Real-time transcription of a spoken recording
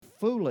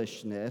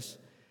foolishness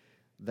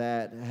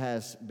that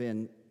has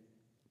been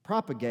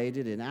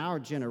propagated in our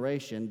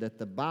generation that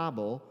the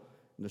Bible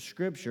and the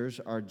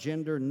Scriptures are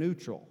gender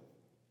neutral.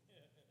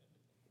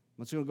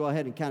 I'm just going to go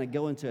ahead and kind of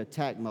go into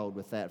attack mode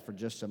with that for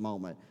just a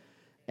moment.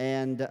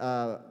 And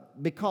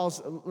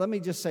because, let me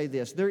just say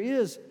this, there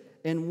is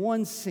in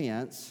one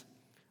sense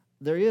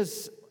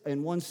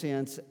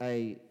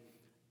a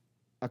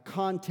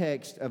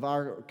context of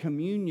our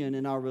communion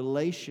and our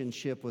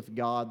relationship with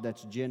God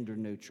that's gender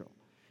neutral.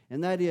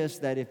 And that is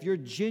that if you're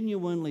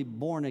genuinely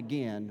born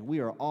again, we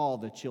are all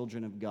the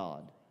children of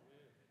God.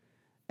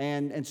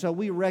 And so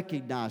we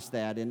recognize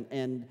that.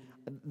 And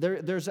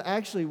there's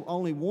actually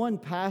only one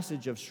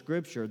passage of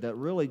Scripture that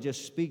really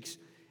just speaks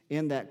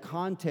in that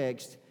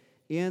context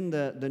in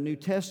the New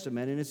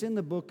Testament, and it's in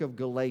the book of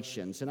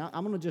Galatians. And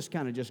I'm going to just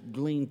kind of just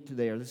glean to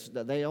there.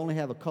 They only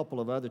have a couple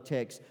of other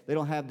texts. They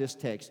don't have this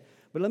text.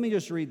 But let me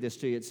just read this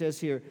to you. It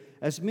says here,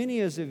 "As many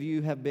as of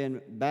you have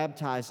been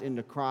baptized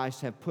into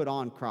Christ have put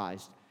on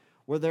Christ,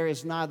 where there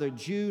is neither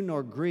Jew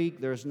nor Greek,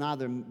 there is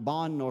neither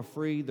bond nor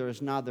free, there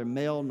is neither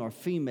male nor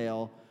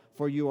female,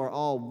 for you are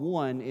all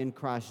one in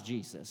Christ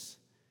Jesus."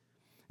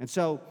 And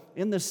so,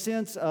 in the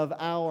sense of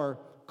our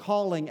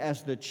calling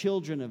as the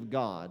children of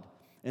God,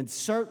 and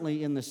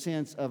certainly in the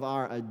sense of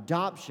our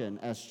adoption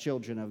as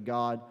children of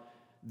God,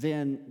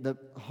 then the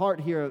heart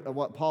here of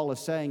what Paul is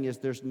saying is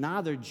there's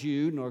neither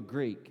Jew nor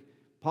Greek.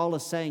 Paul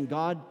is saying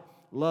God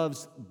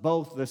loves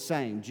both the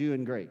same, Jew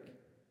and Greek.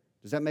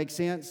 Does that make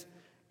sense?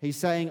 He's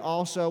saying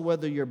also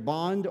whether you're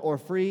bond or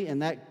free, in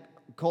that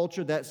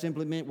culture that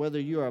simply meant whether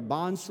you're a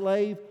bond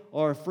slave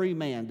or a free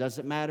man.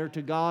 Doesn't matter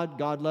to God.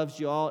 God loves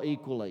you all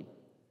equally.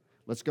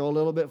 Let's go a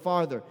little bit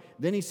farther.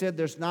 Then he said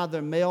there's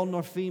neither male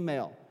nor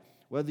female.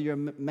 Whether you're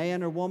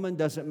man or woman,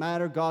 doesn't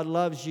matter. God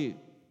loves you.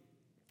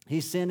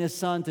 He sent His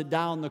Son to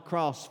die on the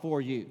cross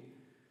for you.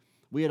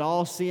 We had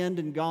all sinned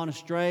and gone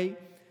astray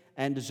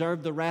and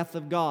deserved the wrath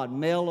of God,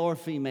 male or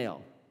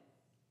female.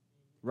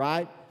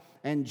 Right?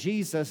 And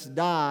Jesus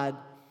died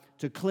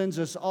to cleanse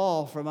us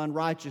all from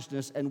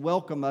unrighteousness and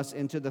welcome us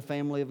into the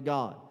family of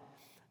God.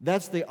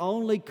 That's the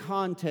only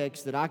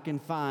context that I can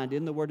find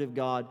in the Word of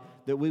God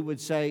that we would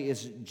say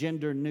is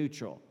gender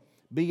neutral.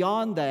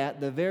 Beyond that,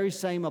 the very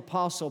same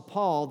Apostle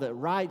Paul that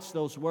writes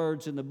those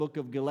words in the book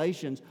of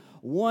Galatians,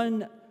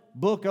 one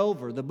book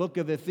over, the book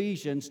of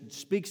Ephesians,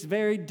 speaks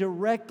very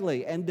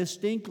directly and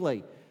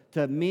distinctly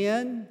to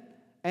men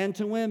and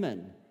to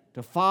women,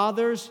 to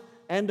fathers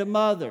and to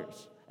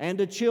mothers, and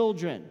to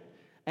children.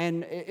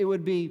 And it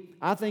would be,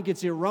 I think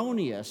it's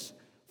erroneous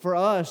for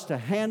us to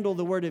handle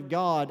the Word of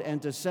God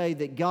and to say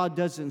that God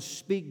doesn't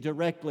speak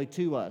directly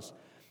to us.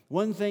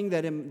 One thing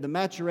that in the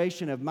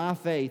maturation of my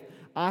faith,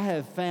 I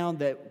have found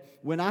that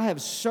when I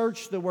have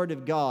searched the Word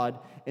of God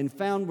and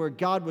found where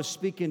God was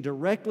speaking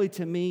directly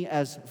to me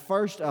as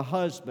first a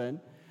husband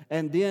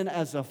and then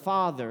as a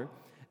father,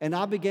 and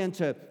I began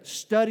to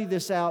study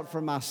this out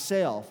for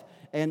myself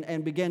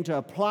and began to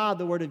apply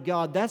the Word of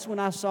God, that's when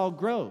I saw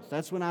growth.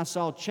 That's when I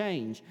saw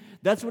change.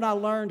 That's when I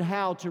learned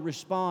how to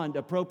respond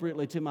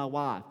appropriately to my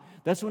wife.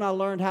 That's when I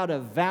learned how to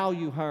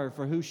value her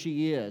for who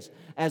she is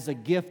as a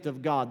gift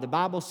of God. The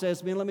Bible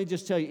says, man, let me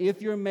just tell you,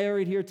 if you're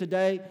married here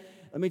today,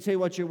 let me tell you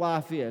what your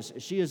wife is.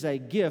 She is a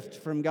gift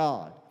from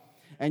God.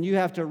 And you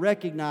have to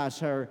recognize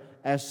her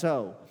as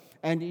so.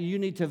 And you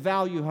need to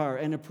value her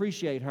and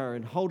appreciate her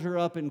and hold her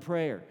up in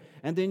prayer.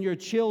 And then your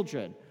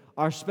children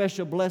are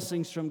special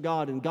blessings from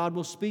God, and God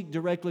will speak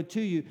directly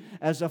to you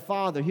as a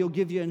father. He'll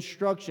give you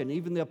instruction.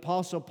 Even the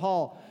Apostle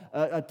Paul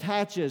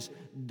attaches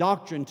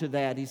doctrine to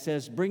that. He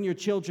says, bring your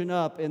children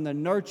up in the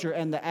nurture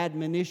and the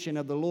admonition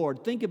of the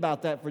Lord. Think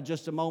about that for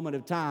just a moment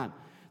of time.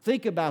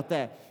 Think about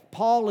that.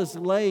 Paul is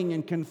laying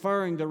and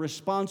conferring the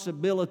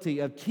responsibility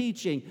of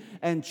teaching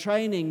and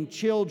training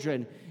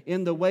children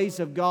in the ways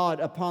of God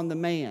upon the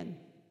man.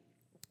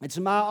 It's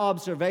my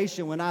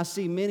observation when I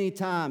see many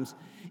times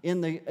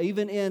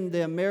even in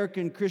the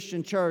American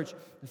Christian church,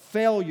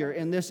 failure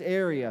in this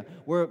area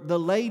where the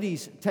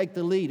ladies take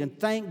the lead. And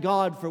thank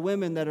God for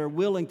women that are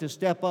willing to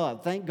step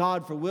up. Thank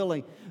God for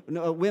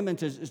women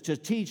to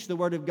teach the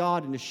Word of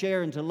God and to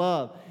share and to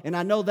love. And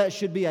I know that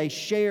should be a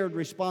shared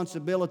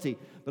responsibility.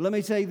 But let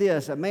me say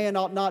this, a man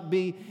ought not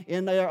be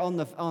in there on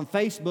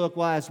Facebook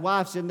while his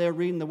wife's in there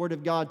reading the Word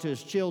of God to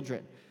his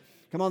children.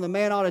 Come on, the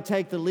man ought to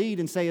take the lead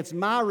and say, it's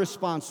my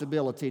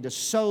responsibility to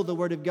sow the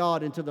Word of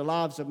God into the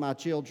lives of my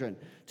children,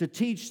 to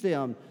teach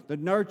them the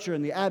nurture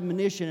and the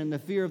admonition and the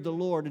fear of the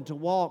Lord, and to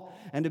walk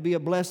and to be a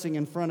blessing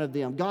in front of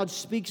them. God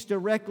speaks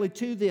directly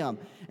to them.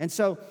 And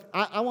so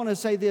I want to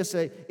say this,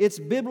 it's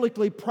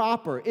biblically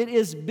proper. It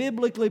is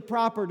biblically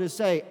proper to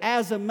say,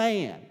 as a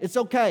man, it's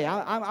okay.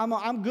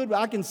 I'm good.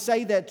 I can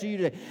say that to you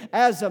today.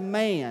 As a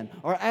man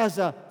or as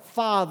a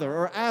father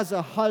or as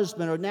a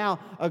husband or now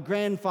a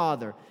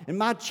grandfather. And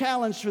my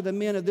challenge for the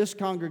men of this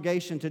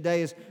congregation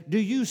today is, do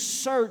you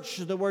search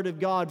the Word of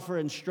God for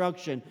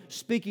instruction,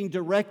 speaking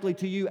directly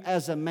to you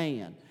as a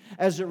man,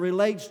 as it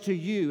relates to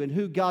you and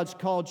who God's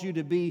called you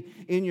to be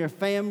in your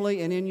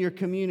family and in your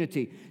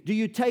community? Do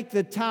you take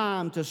the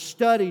time to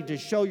study to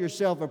show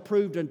yourself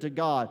approved unto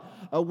God,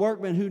 a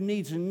workman who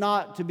needs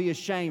not to be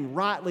ashamed,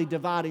 rightly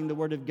dividing the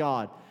Word of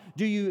God?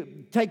 Do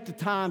you take the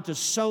time to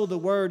sow the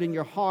Word in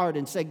your heart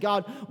and say,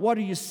 God, what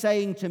are you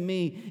saying to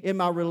me in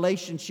my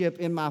relationship,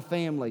 in my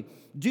family?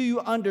 Do you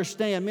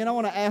understand? Man, I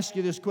want to ask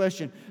you this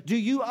question. Do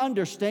you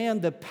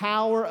understand the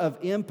power of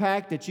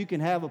impact that you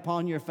can have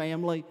upon your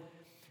family?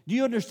 Do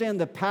you understand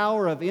the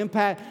power of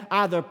impact,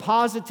 either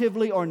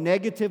positively or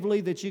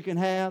negatively, that you can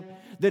have?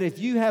 That if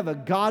you have a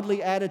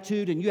godly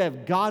attitude and you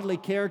have godly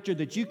character,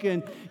 that you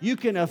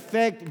can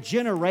affect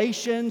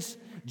generations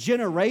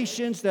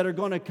that are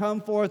going to come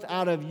forth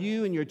out of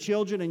you and your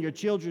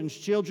children's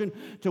children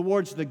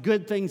towards the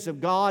good things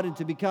of God, and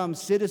to become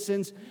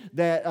citizens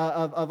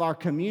of our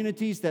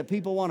communities that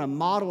people want to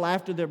model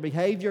after their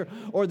behavior.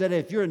 Or that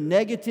if you're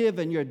negative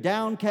and you're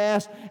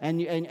downcast and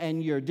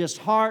you're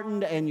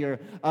disheartened and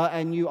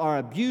you are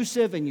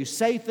abusive and you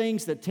say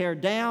things that tear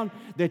down,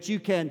 that you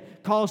can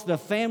cause the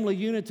family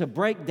unit to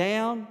break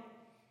down.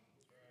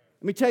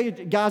 Let me tell you,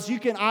 guys, you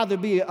can either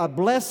be a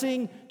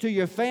blessing to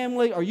your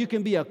family or you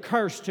can be a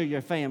curse to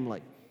your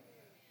family.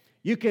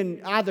 You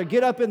can either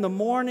get up in the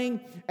morning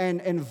and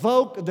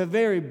invoke the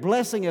very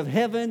blessing of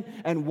heaven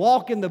and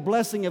walk in the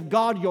blessing of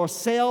God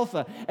yourself,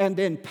 and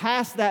then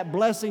pass that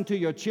blessing to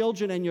your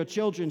children and your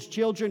children's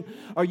children,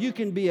 or you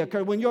can be a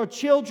curse. When your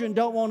children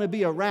don't want to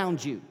be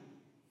around you,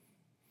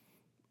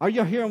 are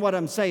you hearing what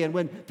I'm saying?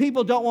 When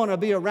people don't want to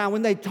be around,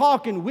 when they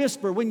talk and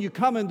whisper when you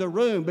come in the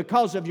room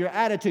because of your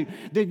attitude,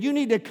 then you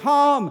need to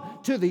come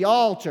to the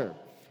altar,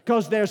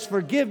 because there's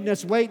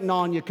forgiveness waiting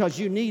on you, because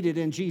you need it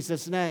in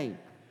Jesus' name.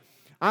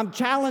 I'm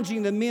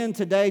challenging the men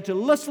today to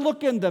let's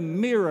look in the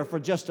mirror for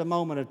just a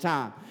moment of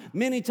time.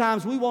 Many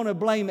times we want to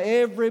blame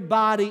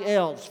everybody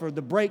else for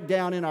the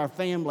breakdown in our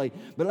family.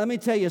 But let me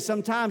tell you,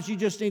 sometimes you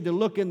just need to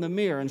look in the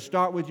mirror and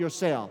start with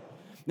yourself.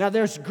 Now,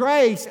 there's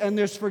grace and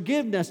there's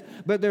forgiveness,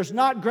 but there's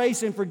not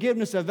grace and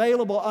forgiveness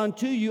available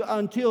unto you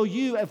until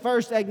you at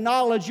first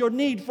acknowledge your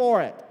need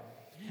for it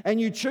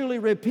and you truly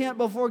repent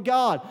before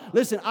God.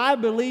 Listen, I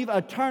believe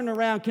a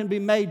turnaround can be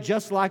made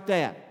just like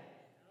that.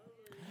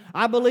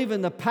 I believe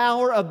in the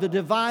power of the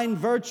divine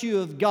virtue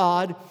of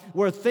God,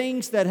 where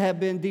things that have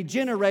been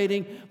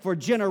degenerating for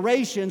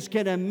generations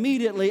can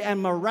immediately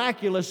and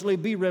miraculously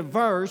be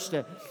reversed,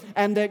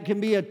 and there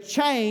can be a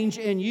change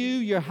in you,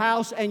 your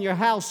house, and your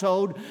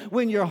household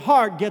when your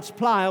heart gets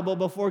pliable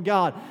before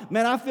God.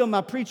 Man, I feel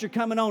my preacher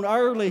coming on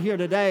early here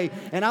today,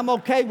 and I'm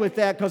okay with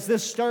that because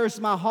this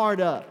stirs my heart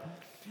up.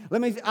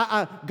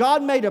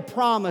 God made a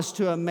promise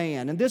to a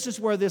man, and this is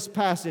where this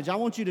passage, I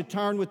want you to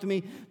turn with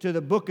me to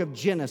the book of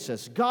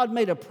Genesis. God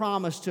made a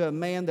promise to a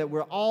man that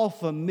we're all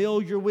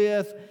familiar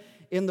with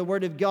in the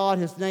Word of God.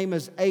 His name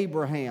is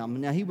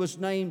Abraham. Now, he was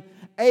named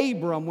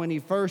Abram when he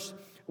first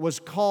was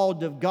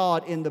called of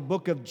God in the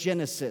book of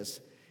Genesis.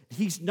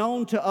 He's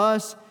known to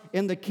us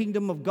in the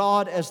kingdom of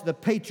God as the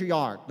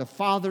patriarch, the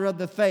father of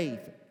the faith.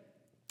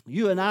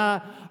 You and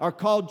I are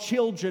called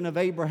children of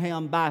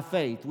Abraham by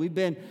faith. We've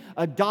been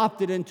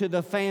adopted into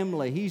the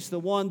family. He's the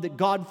one that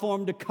God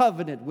formed a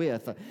covenant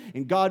with.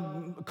 And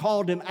God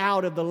called him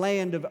out of the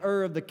land of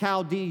Ur of the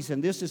Chaldees.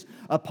 And this is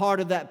a part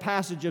of that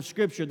passage of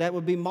Scripture. That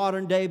would be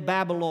modern day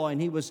Babylon.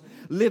 He was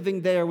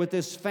living there with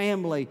his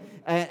family.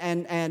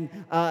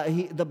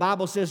 The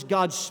Bible says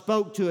God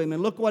spoke to him.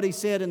 And look what he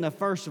said in the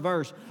first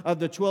verse of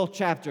the 12th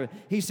chapter.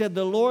 He said,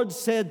 the Lord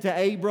said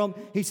to Abram,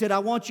 he said, I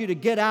want you to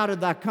get out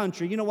of thy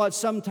country. You know what?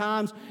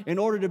 Sometimes in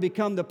order to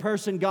become the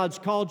person God's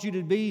called you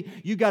to be,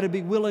 you got to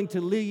be willing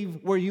to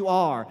leave where you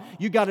are.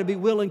 You got to be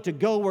willing to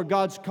go where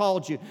God's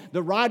called you.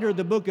 The writer of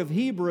the book of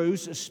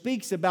Hebrews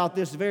speaks about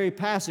this very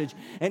passage.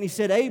 And he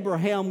said,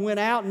 Abraham went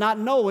out not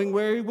knowing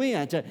where he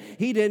went.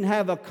 He didn't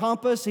have a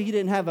compass. He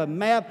didn't have a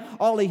map.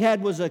 All he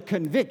had was a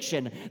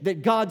conviction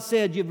that God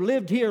said, you've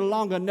lived here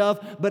long enough,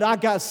 but I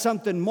got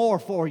something more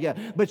for you.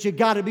 But you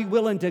got to be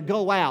willing to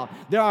go out.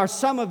 There are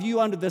some of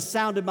you under the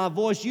sound of my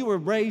voice, you were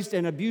raised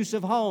in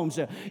abusive homes.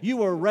 You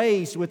were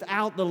raised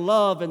without the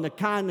love and the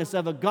kindness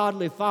of a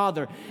godly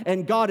father.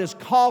 And God is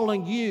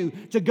calling you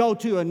to go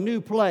to a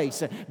new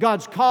place.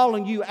 God's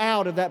calling you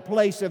out of that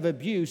place of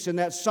abuse and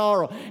that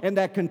sorrow and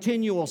that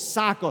continual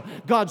cycle.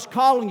 God's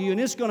calling you, and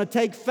it's going to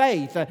take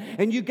faith.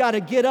 And you got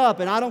to get up.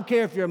 And I don't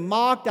care if you're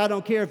mocked. I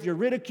don't care if you're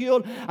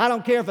ridiculed. I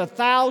don't care if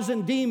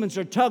 1,000 demons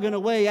are tugging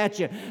away at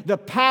you. The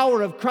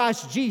power of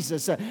Christ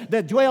Jesus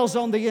that dwells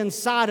on the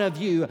inside of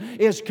you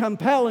is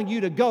compelling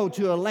you to go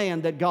to a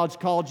land that God's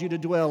called you to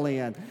dwell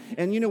in.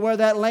 And you know where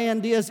that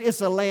land is?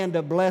 It's a land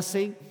of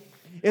blessing.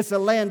 It's a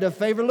land of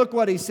favor. Look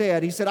what he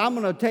said. He said, I'm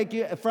going to take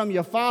you from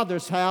your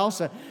father's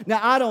house. Now,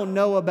 I don't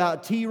know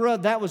about Terah.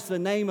 That was the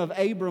name of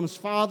Abram's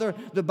father.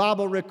 The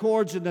Bible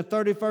records in the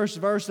 31st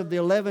verse of the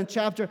 11th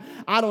chapter.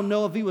 I don't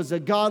know if he was a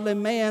godly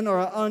man or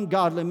an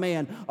ungodly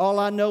man. All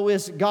I know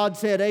is God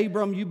said,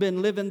 Abram, you've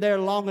been living there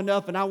long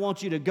enough, and I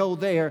want you to go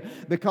there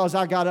because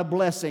I got a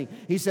blessing.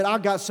 He said, I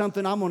got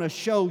something I'm going to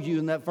show you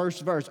in that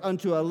first verse,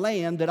 unto a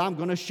land that I'm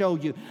going to show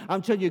you.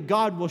 I'm telling you,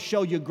 God will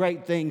show you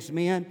great things,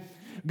 men.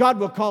 God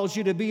will cause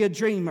you to be a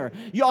dreamer.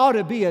 You ought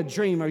to be a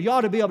dreamer. You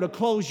ought to be able to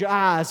close your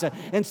eyes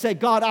and say,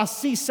 God, I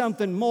see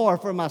something more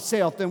for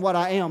myself than what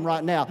I am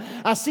right now.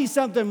 I see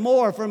something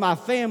more for my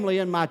family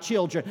and my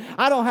children.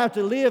 I don't have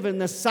to live in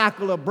this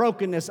cycle of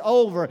brokenness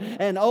over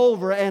and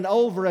over and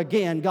over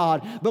again,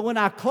 God. But when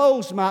I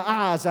close my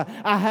eyes,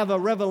 I have a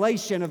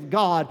revelation of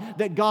God,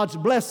 that God's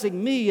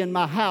blessing me and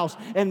my house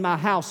and my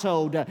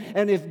household.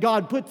 And if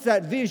God puts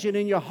that vision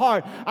in your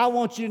heart, I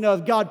want you to know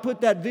if God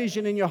put that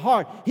vision in your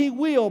heart, He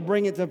will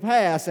bring it to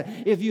pass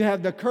if you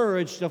have the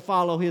courage to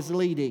follow His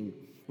leading.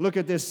 Look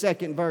at this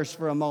second verse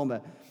for a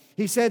moment.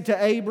 He said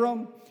to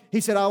Abram, he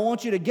said, I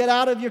want you to get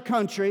out of your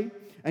country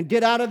and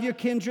get out of your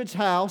kindred's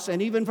house and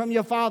even from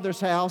your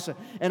father's house,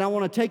 and I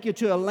want to take you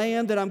to a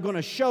land that I'm going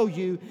to show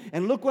you,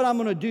 and look what I'm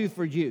going to do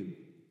for you.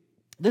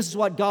 This is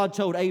what God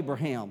told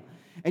Abraham.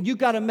 And you've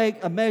got to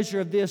make a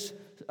measure of this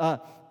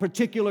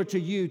particular to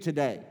you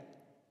today.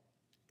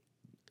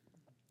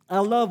 I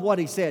love what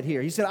he said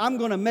here. He said, I'm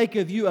going to make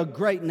of you a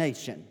great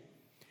nation.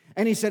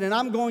 And he said, and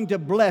I'm going to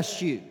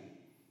bless you.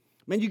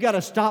 Man, you got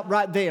to stop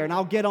right there, and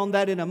I'll get on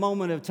that in a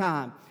moment of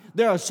time.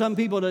 There are some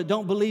people that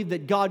don't believe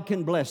that God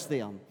can bless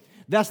them.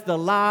 That's the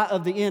lie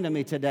of the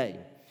enemy today.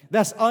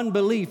 That's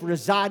unbelief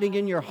residing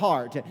in your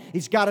heart.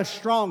 He's got a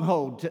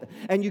stronghold,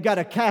 and you got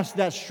to cast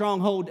that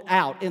stronghold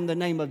out in the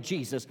name of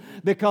Jesus,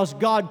 because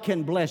God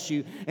can bless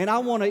you. And I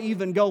want to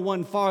even go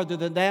one farther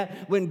than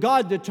that. When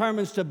God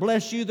determines to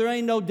bless you, there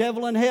ain't no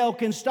devil in hell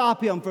can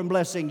stop Him from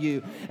blessing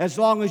you, as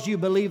long as you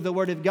believe the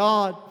Word of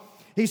God.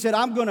 He said,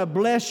 I'm going to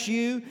bless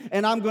you,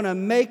 and I'm going to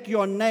make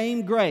your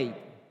name great.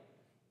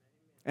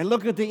 And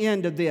look at the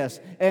end of this.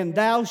 And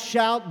thou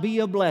shalt be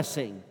a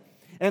blessing.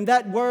 And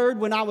that word,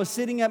 when I was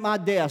sitting at my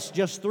desk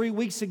just 3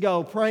 weeks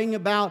ago praying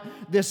about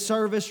this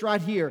service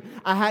right here,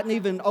 I hadn't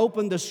even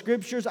opened the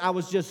scriptures. I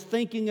was just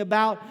thinking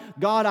about,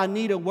 God, I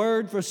need a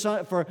word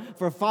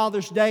for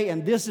Father's Day.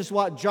 And this is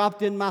what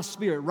dropped in my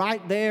spirit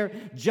right there,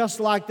 just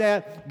like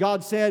that.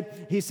 God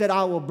said, He said,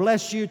 I will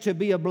bless you to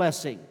be a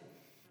blessing.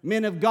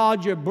 Men of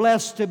God, you're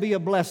blessed to be a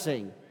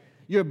blessing.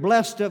 You're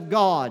blessed of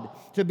God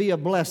to be a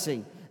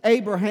blessing.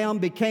 Abraham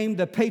became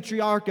the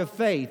patriarch of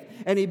faith,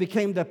 and he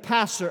became the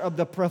pastor of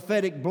the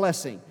prophetic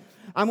blessing.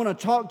 I'm going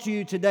to talk to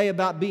you today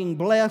about being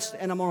blessed,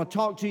 and I'm going to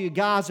talk to you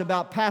guys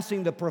about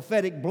passing the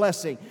prophetic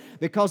blessing,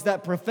 because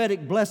that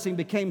prophetic blessing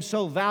became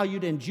so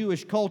valued in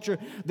Jewish culture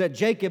that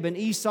Jacob and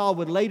Esau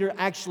would later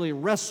actually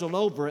wrestle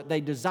over it. They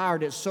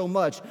desired it so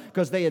much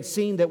because they had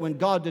seen that when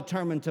God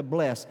determined to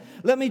bless.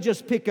 Let me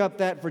just pick up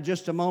that for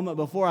just a moment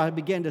before I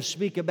begin to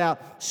speak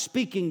about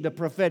speaking the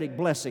prophetic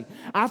blessing.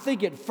 I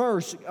think it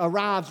first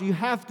you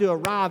have to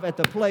arrive at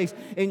the place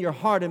in your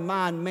heart and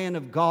mind, man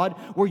of God,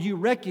 where you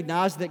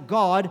recognize that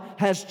God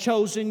has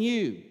chosen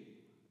you.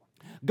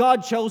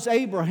 God chose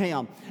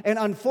Abraham. And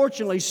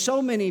unfortunately,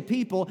 so many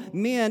people,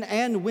 men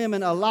and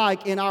women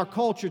alike in our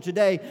culture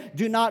today,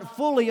 do not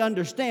fully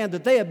understand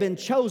that they have been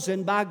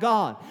chosen by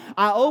God.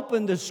 I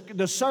opened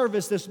the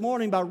service this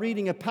morning by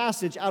reading a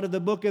passage out of the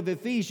book of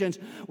Ephesians,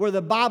 where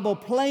the Bible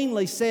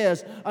plainly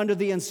says, under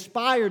the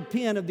inspired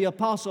pen of the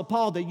Apostle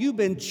Paul, that you've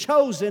been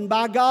chosen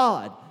by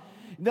God.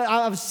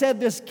 I've said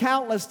this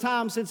countless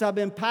times since I've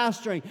been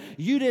pastoring.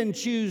 You didn't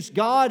choose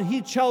God,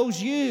 He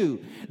chose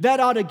you.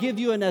 That ought to give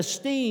you an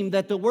esteem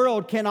that the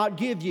world cannot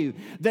give you.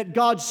 That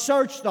God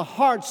searched the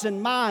hearts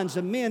and minds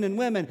of men and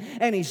women,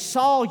 and He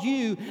saw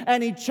you,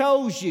 and He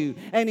chose you,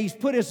 and He's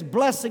put His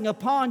blessing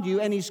upon you,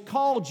 and He's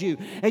called you.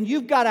 And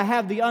you've got to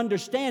have the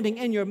understanding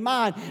in your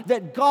mind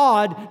that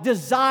God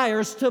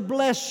desires to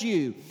bless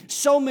you.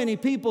 So many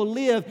people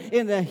live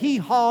in the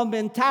hee-haw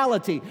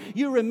mentality.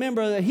 You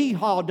remember the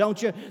hee-haw,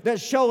 don't you? That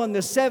show in the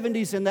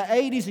 70s and the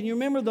 80s. And you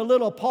remember the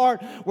little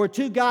part where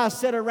two guys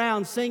sat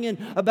around singing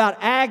about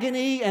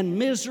agony and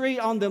misery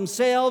on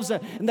themselves.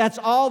 And that's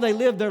all they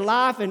lived their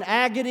life, in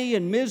agony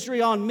and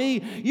misery on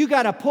me. You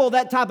got to pull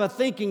that type of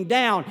thinking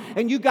down.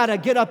 And you got to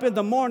get up in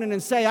the morning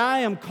and say, I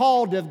am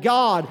called of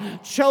God,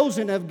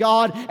 chosen of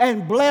God,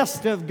 and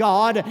blessed of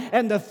God.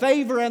 And the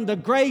favor and the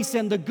grace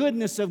and the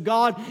goodness of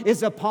God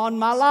is upon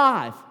my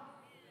life.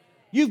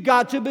 You've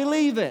got to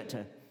believe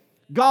it.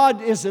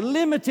 God is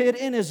limited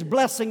in His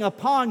blessing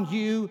upon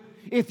you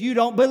if you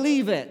don't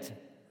believe it.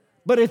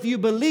 But if you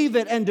believe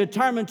it and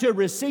determine to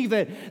receive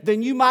it,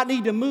 then you might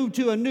need to move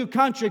to a new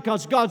country,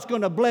 because God's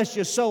going to bless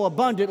you so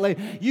abundantly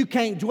you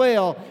can't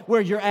dwell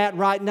where you're at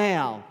right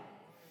now.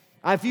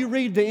 If you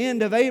read the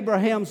end of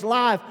Abraham's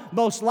life,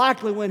 most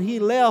likely when he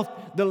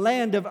left the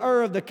land of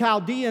Ur of the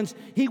Chaldeans,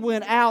 he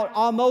went out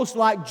almost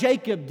like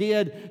Jacob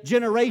did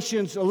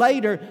generations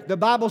later. The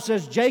Bible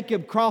says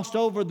Jacob crossed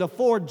over the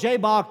ford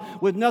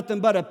Jabbok with nothing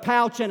but a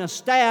pouch and a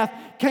staff,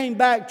 came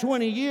back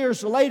 20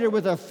 years later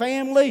with a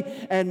family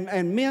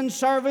and men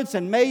servants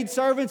and maid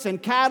servants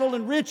and cattle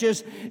and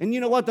riches. And you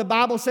know what the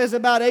Bible says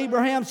about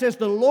Abraham? It says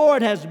the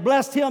Lord has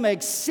blessed him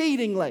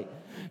exceedingly.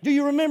 Do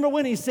you remember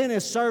when he sent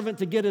his servant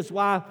to get his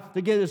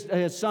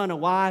son a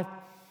wife?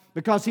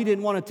 Because he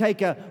didn't want to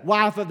take a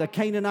wife of the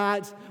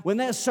Canaanites. When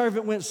that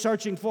servant went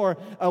searching for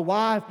a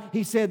wife,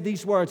 he said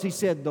these words. He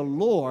said, the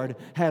Lord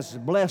has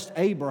blessed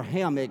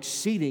Abraham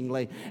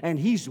exceedingly, and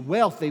he's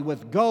wealthy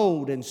with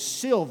gold and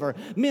silver,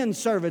 men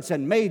servants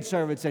and maid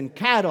servants and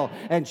cattle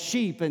and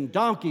sheep and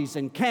donkeys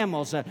and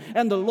camels,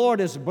 and the Lord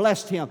has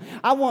blessed him.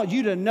 I want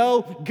you to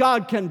know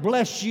God can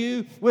bless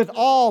you with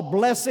all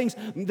blessings.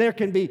 There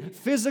can be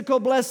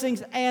physical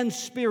blessings and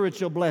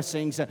spiritual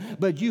blessings,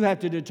 but you have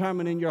to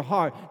determine in your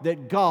heart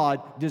that God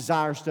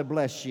desires to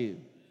bless you.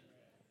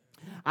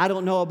 I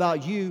don't know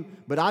about you,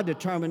 but I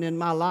determine in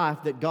my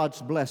life that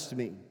God's blessed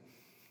me.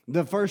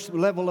 The first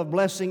level of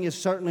blessing is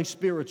certainly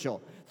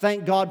spiritual.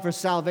 Thank God for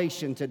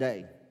salvation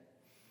today.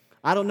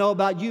 I don't know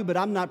about you, but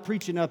I'm not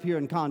preaching up here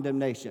in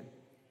condemnation.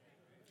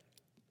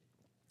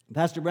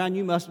 Pastor Brown,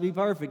 you must be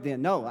perfect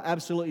then. No,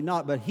 absolutely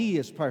not, but He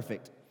is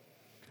perfect.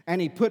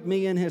 And He put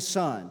me in His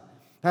Son.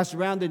 Pastor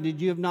Brown,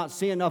 did you have not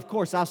sinned? Of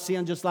course, I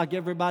sinned just like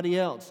everybody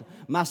else.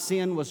 My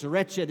sin was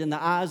wretched in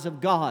the eyes of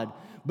God.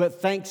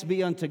 But thanks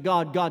be unto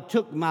God, God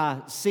took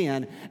my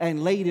sin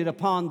and laid it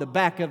upon the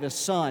back of His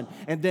Son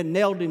and then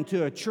nailed Him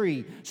to a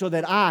tree so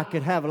that I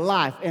could have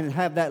life and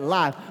have that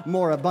life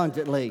more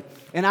abundantly.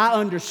 And I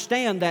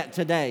understand that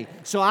today.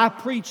 So I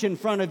preach in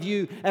front of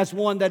you as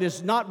one that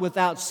is not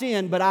without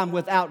sin, but I'm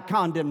without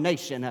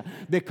condemnation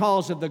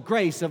because of the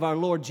grace of our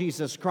Lord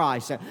Jesus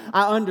Christ.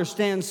 I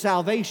understand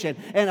salvation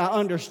and I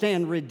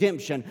understand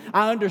redemption.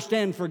 I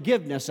understand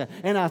forgiveness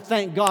and I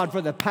thank God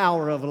for the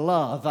power of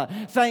love.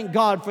 Thank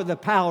God for the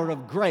power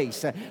of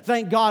grace.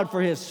 Thank God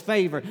for His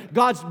favor.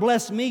 God's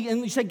blessed me. And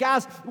you say,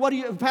 guys,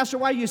 Pastor,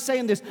 why are you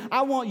saying this?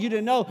 I want you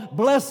to know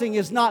blessing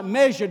is not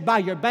measured by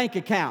your bank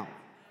account.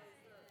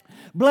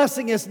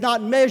 Blessing is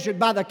not measured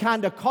by the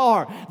kind of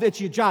car that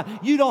you drive.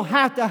 You don't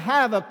have to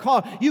have a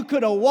car. You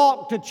could have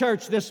walked to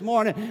church this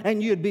morning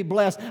and you'd be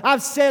blessed.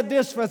 I've said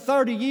this for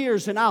 30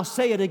 years and I'll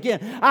say it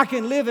again. I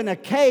can live in a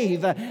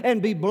cave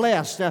and be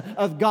blessed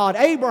of God.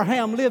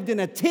 Abraham lived in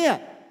a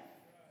tent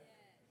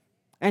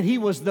and he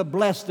was the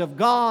blessed of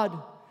God,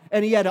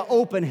 and he had an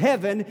open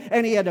heaven,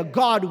 and he had a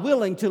God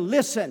willing to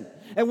listen.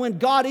 And when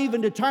God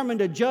even determined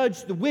to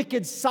judge the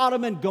wicked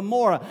Sodom and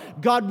Gomorrah,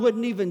 God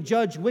wouldn't even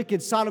judge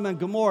wicked Sodom and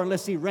Gomorrah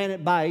unless He ran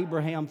it by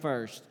Abraham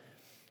first.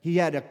 He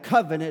had a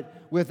covenant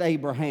with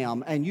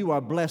Abraham, and you are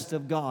blessed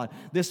of God.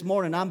 This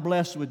morning I'm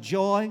blessed with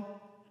joy.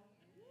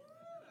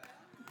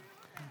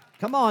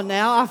 Come on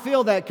now, I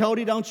feel that,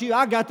 Cody, don't you?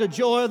 I got the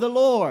joy of the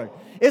Lord.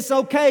 It's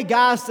okay,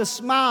 guys, to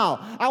smile.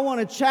 I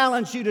want to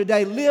challenge you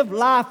today. Live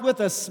life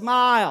with a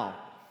smile.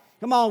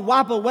 Come on,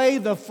 wipe away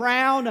the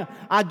frown.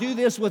 I do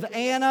this with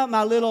Anna,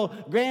 my little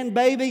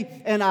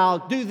grandbaby, and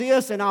I'll do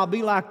this and I'll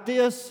be like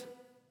this.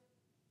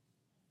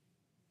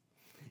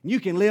 You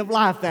can live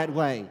life that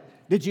way.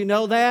 Did you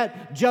know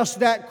that?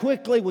 Just that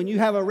quickly, when you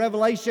have a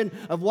revelation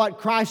of what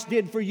Christ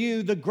did for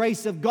you, the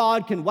grace of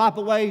God can wipe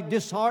away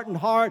disheartened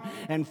heart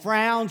and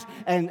frowns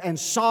and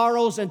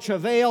sorrows and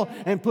travail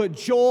and put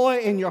joy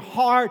in your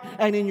heart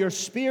and in your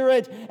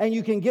spirit. And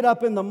you can get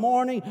up in the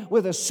morning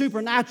with a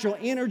supernatural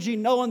energy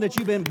knowing that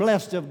you've been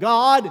blessed of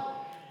God.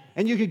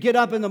 And you could get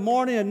up in the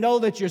morning and know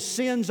that your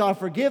sins are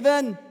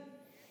forgiven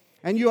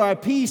and you are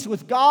at peace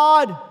with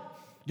God.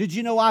 Did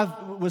you know I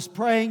was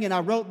praying and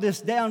I wrote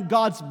this down?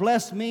 God's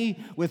blessed me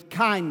with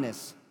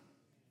kindness.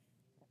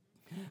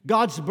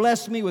 God's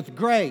blessed me with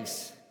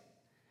grace.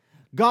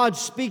 God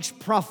speaks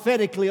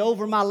prophetically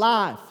over my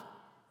life.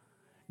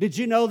 Did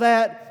you know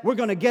that? We're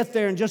going to get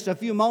there in just a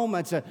few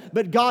moments,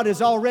 but God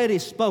has already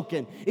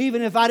spoken.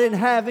 Even if I didn't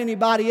have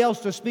anybody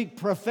else to speak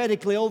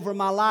prophetically over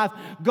my life,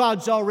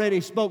 God's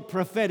already spoke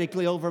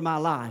prophetically over my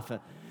life.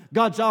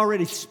 God's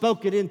already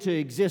spoke it into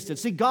existence.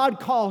 See, God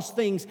calls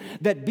things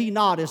that be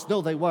not as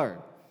though they were.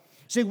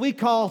 See, we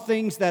call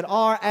things that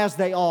are as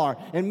they are.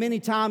 And many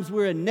times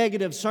we're in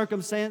negative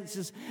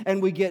circumstances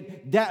and we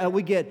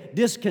get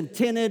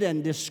discontented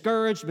and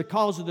discouraged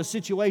because of the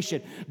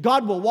situation.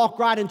 God will walk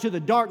right into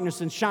the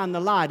darkness and shine the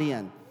light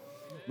in.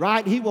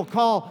 Right? He will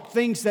call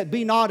things that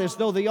be not as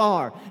though they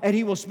are. And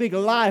He will speak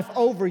life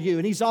over you.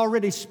 And He's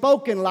already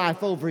spoken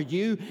life over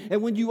you.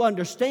 And when you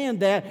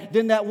understand that,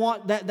 then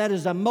that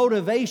is a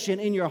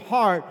motivation in your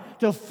heart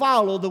to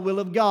follow the will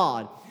of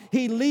God.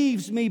 He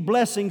leaves me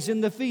blessings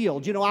in the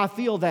field. You know, I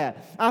feel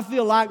that. I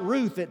feel like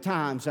Ruth at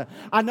times.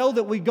 I know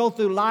that we go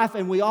through life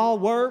and we all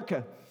work.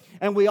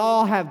 And we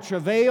all have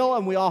travail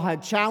and we all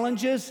have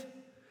challenges.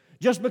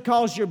 Just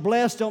because you're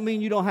blessed don't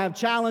mean you don't have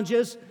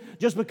challenges.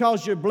 Just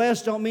because you're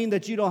blessed don't mean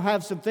that you don't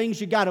have some things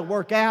you got to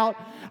work out.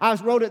 I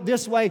wrote it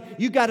this way,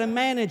 you got to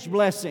manage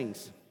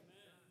blessings.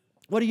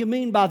 What do you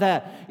mean by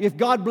that? If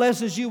God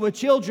blesses you with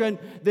children,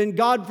 then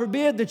God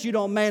forbid that you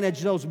don't manage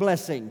those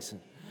blessings.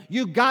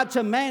 You got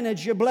to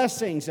manage your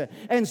blessings.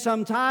 And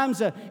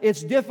sometimes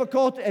it's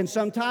difficult, and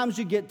sometimes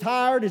you get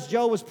tired, as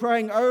Joe was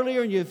praying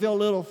earlier, and you feel a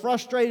little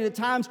frustrated at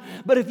times.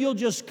 But if you'll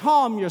just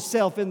calm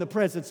yourself in the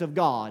presence of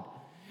God,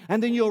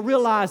 and then you'll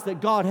realize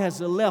that God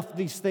has left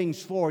these things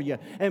for you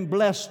and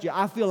blessed you.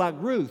 I feel like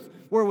Ruth.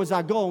 Where was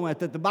I going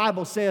with it? The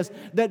Bible says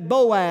that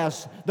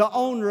Boaz, the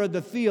owner of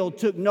the field,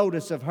 took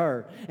notice of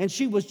her. And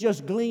she was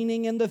just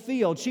gleaning in the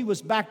field. She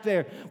was back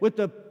there with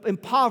the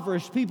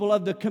impoverished people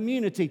of the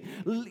community,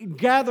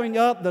 gathering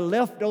up the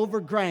leftover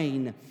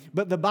grain.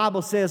 But the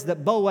Bible says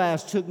that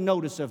Boaz took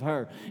notice of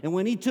her. And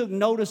when he took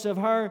notice of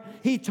her,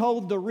 he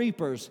told the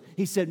reapers,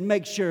 he said,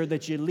 make sure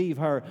that you leave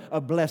her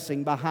a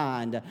blessing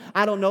behind.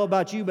 I don't know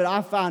about you, but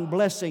I find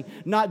blessing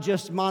not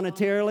just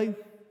monetarily.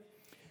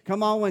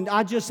 Come on, when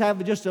I just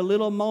have just a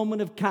little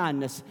moment of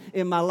kindness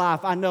in my life,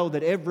 I know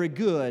that every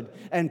good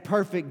and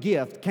perfect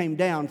gift came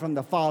down from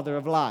the Father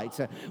of lights,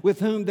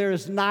 with whom there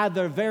is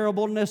neither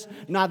variableness,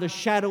 neither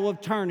shadow of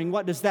turning.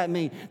 What does that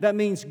mean? That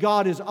means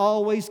God is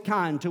always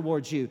kind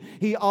towards you.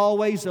 He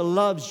always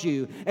loves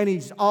you, and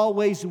He's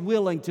always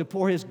willing to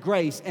pour His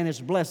grace and His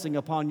blessing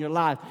upon your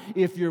life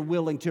if you're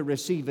willing to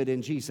receive it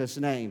in Jesus'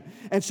 name.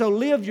 And so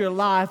live your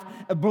life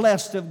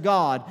blessed of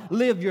God.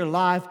 Live your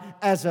life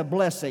as a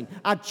blessing.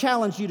 I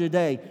challenge you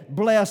today,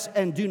 bless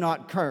and do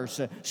not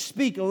curse.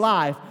 Speak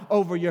life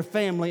over your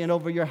family and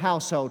over your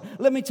household.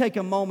 Let me take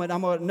a moment.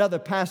 I'm on another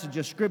passage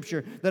of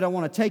Scripture that I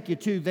want to take you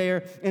to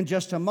there in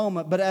just a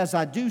moment. But as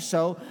I do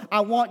so,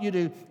 I want you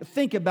to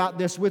think about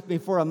this with me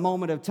for a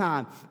moment of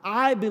time.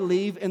 I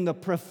believe in the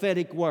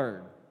prophetic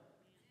word.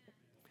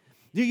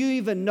 Do you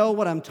even know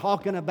what I'm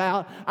talking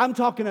about? I'm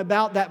talking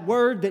about that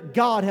word that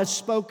God has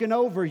spoken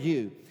over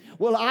you.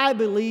 Well, I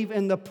believe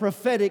in the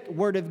prophetic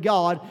word of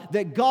God,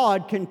 that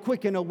God can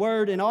quicken a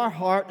word in our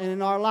heart and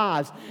in our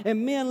lives.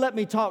 And men, let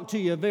me talk to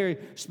you very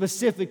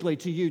specifically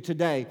to you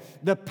today.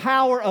 The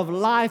power of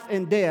life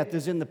and death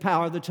is in the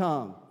power of the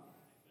tongue.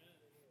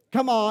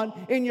 Come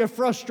on, in your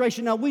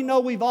frustration. Now, we know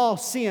we've all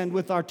sinned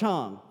with our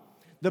tongue.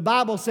 The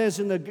Bible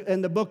says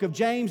in the book of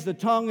James, the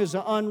tongue is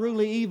an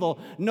unruly evil.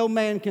 No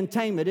man can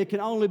tame it. It can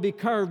only be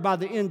curbed by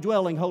the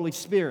indwelling Holy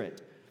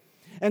Spirit.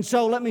 And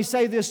so let me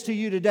say this to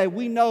you today.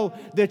 We know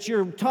that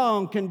your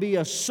tongue can be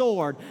a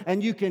sword,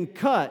 and you can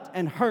cut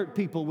and hurt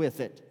people with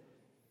it.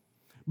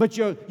 But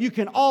you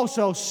can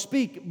also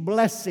speak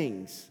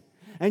blessings,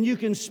 and you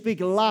can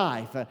speak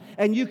life,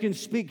 and you can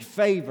speak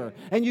favor,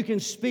 and you can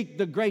speak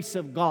the grace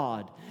of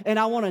God. And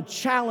I want to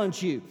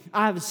challenge you.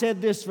 I have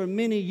said this for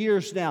many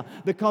years now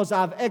because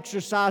I've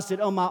exercised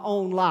it on my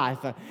own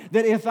life.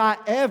 That if I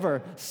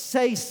ever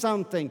say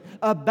something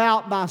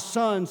about my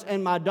sons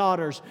and my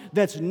daughters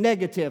that's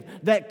negative,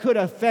 that could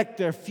affect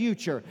their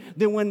future,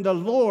 then when the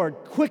Lord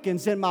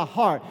quickens in my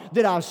heart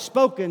that I've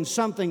spoken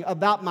something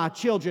about my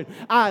children,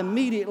 I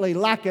immediately,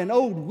 like an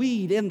old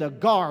weed in the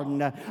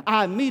garden,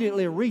 I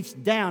immediately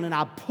reach down and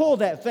I pull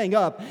that thing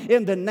up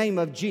in the name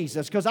of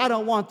Jesus, because I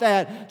don't want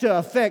that to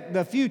affect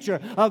the future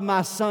of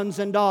my sons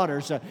and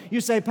daughters. You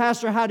say,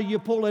 Pastor, how do you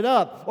pull it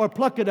up or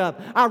pluck it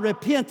up? I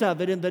repent of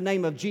it in the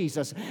name of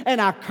Jesus,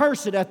 and I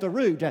curse it at the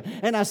root.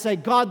 And I say,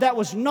 God, that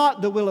was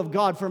not the will of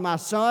God for my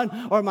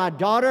son or my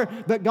daughter,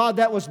 but God,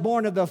 that was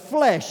born of the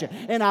flesh.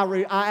 And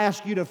I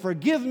ask you to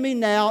forgive me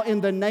now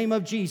in the name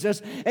of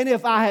Jesus. And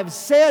if I have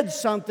said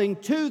something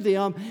to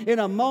them in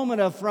a moment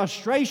of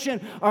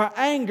frustration or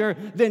anger,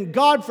 then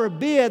God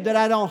forbid that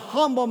I don't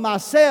humble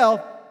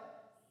myself.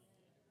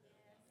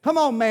 Come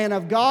on, man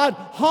of God,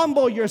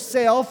 humble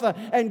yourself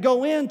and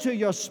go into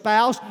your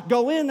spouse,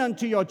 go in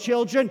unto your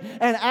children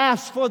and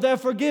ask for their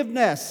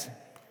forgiveness.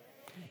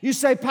 You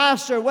say,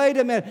 Pastor, wait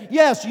a minute.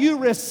 Yes, you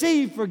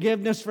receive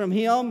forgiveness from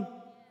Him.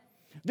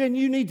 Then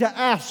you need to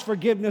ask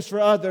forgiveness for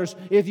others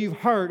if you've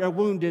hurt or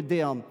wounded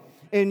them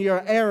in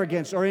your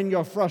arrogance or in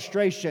your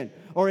frustration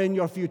or in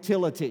your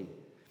futility.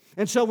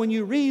 And so when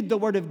you read the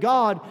Word of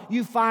God,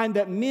 you find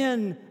that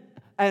men,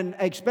 and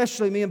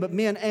especially men, but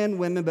men and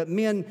women, but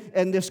men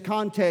in this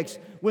context,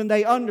 when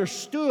they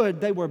understood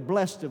they were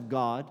blessed of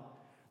God,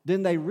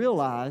 then they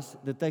realized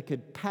that they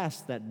could pass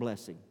that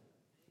blessing.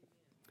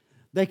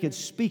 They could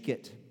speak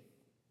it.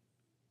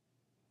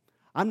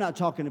 I'm not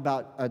talking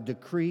about a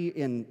decree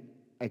in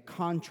a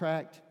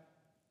contract.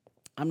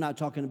 I'm not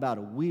talking about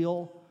a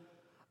will.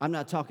 I'm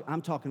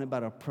talking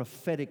about a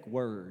prophetic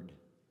word.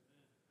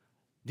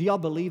 Do y'all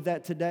believe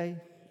that today?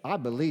 I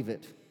believe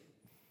it.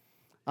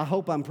 I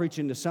hope I'm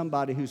preaching to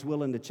somebody who's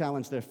willing to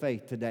challenge their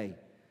faith today.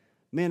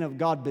 Men of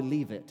God,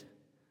 believe it.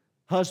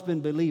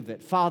 Husband, believe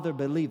it. Father,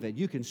 believe it.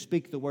 You can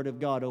speak the word of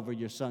God over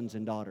your sons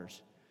and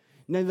daughters.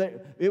 Now,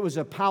 it was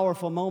a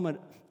powerful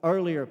moment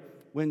earlier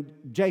when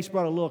Jace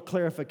brought a little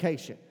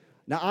clarification.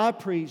 Now, I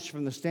preach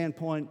from the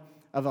standpoint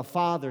of a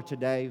father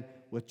today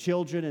with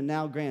children and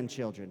now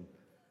grandchildren.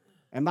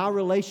 And my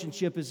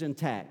relationship is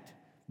intact.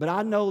 But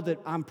I know that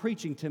I'm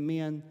preaching to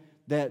men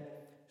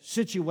that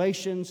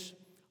situations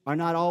are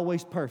not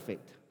always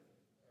perfect.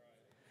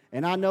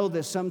 And I know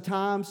that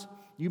sometimes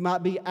you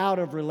might be out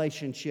of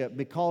relationship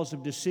because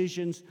of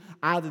decisions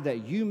either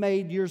that you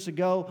made years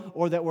ago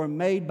or that were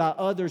made by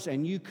others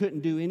and you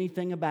couldn't do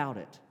anything about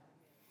it.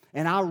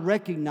 And I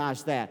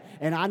recognize that.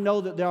 And I know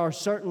that there are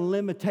certain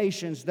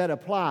limitations that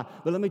apply.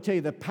 But let me tell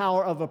you, the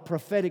power of a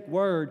prophetic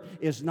word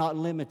is not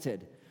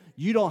limited.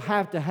 You don't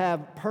have to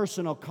have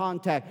personal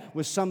contact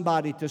with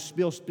somebody to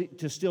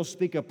still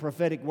speak a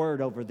prophetic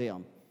word over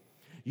them.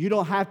 You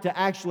don't have to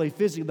actually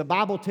physically. The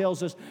Bible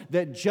tells us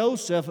that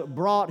Joseph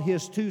brought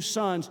his two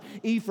sons,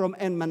 Ephraim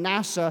and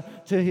Manasseh,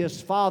 to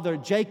his father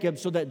Jacob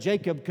so that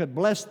Jacob could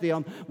bless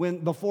them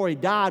before he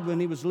died when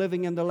he was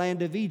living in the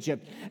land of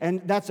Egypt.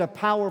 And that's a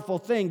powerful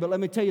thing. But let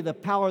me tell you, the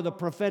power of the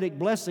prophetic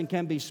blessing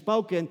can be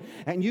spoken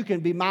and you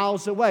can be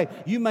miles away.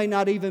 You may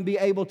not even be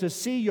able to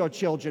see your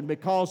children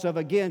because of,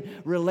 again,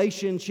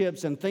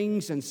 relationships and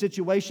things and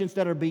situations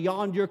that are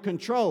beyond your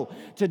control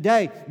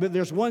today. But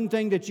there's one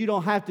thing that you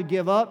don't have to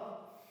give up.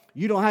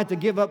 You don't have to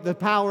give up the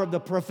power of the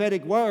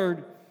prophetic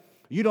word.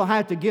 You don't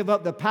have to give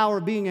up the power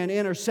of being an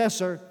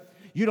intercessor.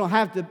 You don't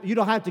have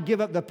to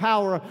give up the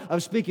power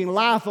of speaking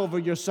life over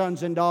your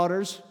sons and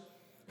daughters.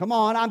 Come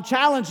on, I'm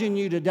challenging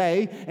you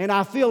today, and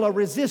I feel a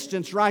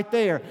resistance right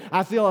there.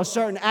 I feel a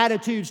certain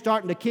attitude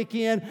starting to kick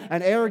in,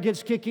 an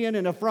arrogance kick in,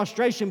 and a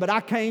frustration, but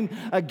I came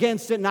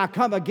against it, and I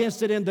come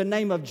against it in the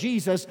name of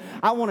Jesus.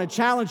 I want to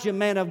challenge you,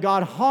 man of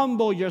God,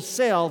 humble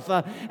yourself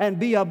and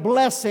be a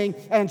blessing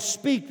and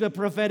speak the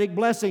prophetic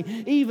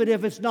blessing, even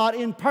if it's not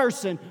in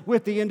person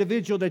with the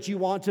individual that you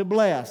want to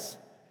bless.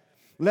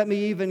 Let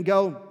me even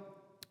go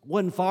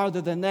one farther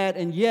than that,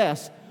 and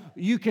yes,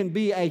 you can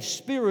be a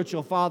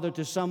spiritual father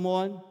to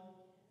someone,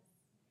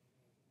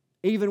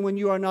 even when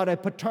you are not a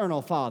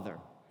paternal father.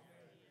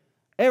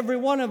 Every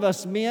one of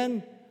us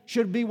men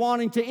should be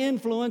wanting to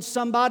influence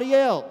somebody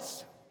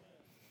else.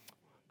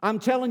 I'm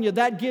telling you,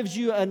 that gives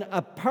you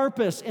a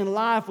purpose in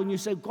life when you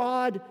say,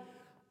 God,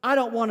 I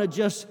don't want to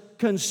just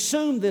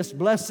consume this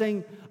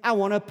blessing, I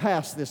want to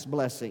pass this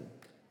blessing.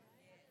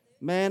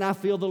 Man, I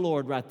feel the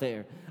Lord right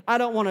there. I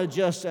don't want to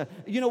just,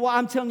 you know what,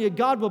 I'm telling you,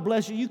 God will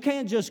bless you. You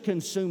can't just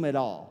consume it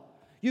all.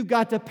 You've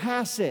got to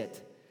pass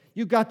it.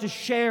 You've got to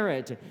share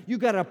it. You've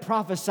got to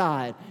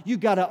prophesy it. You've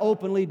got to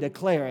openly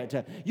declare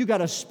it. You've got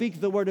to speak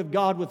the word of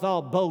God with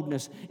all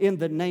boldness in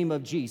the name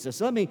of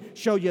Jesus. Let me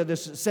show you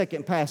this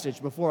second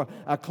passage before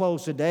I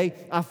close today.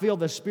 I feel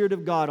the Spirit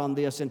of God on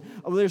this, and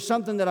there's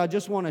something that I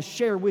just want to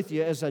share with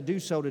you as I do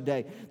so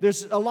today.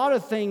 There's a lot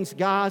of things,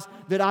 guys,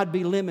 that I'd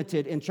be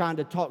limited in trying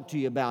to talk to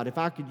you about. If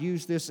I could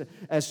use this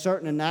as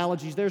certain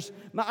analogies,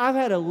 I've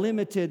had a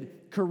limited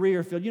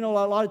career field. You know,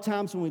 a lot of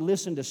times when we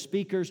listen to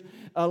speakers,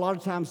 a lot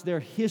of times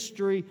their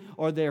history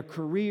or their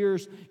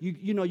careers,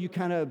 you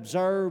kind of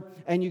observe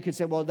and you can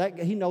say, well,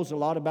 he knows a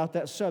lot about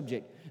that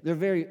subject. They're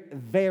very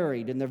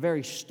varied and they're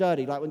very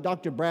studied. Like when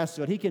Dr. Dr.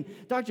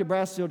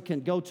 Brassfield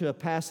can go to a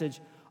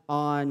passage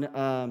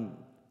on,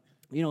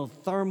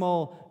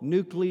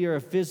 thermonuclear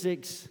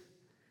physics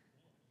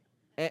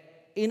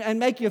and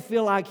make you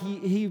feel like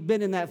he's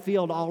been in that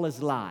field all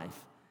his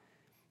life.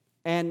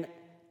 And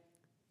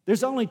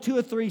there's only 2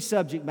 or 3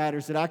 subject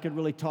matters that I could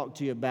really talk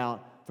to you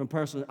about from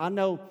personal. I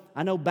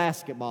know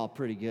basketball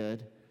pretty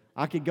good.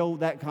 I could go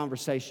that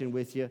conversation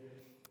with you.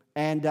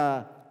 And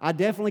I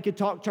definitely could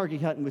talk turkey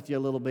hunting with you a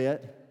little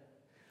bit.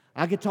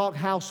 I could talk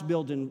house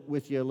building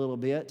with you a little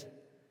bit.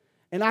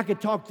 And I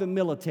could talk the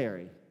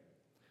military.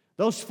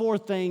 Those 4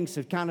 things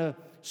have kind of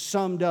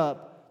summed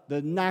up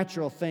the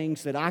natural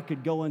things that I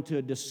could go into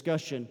a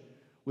discussion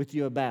with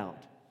you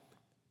about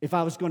if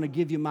I was going to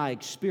give you my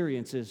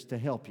experiences to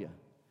help you.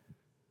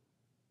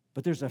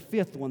 But there's a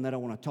 5th one that I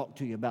want to talk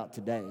to you about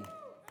today.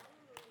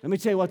 Let me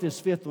tell you what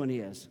this 5th one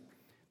is.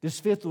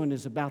 This 5th one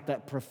is about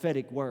that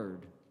prophetic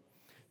word,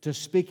 to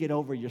speak it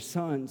over your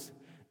sons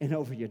and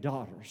over your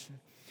daughters,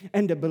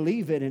 and to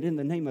believe it in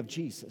the name of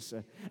Jesus,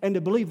 and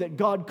to believe that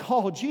God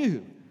called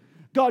you.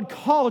 God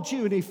called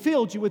you and He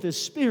filled you with His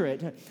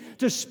Spirit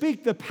to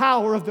speak the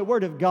power of the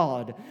Word of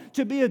God,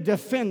 to be a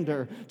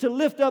defender, to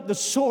lift up the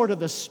sword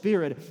of the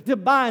Spirit, to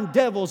bind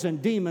devils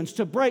and demons,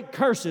 to break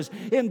curses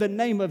in the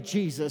name of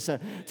Jesus,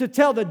 to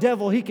tell the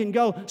devil he can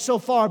go so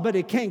far but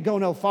he can't go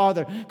no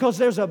farther because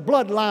there's a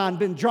bloodline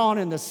been drawn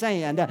in the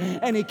sand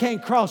and he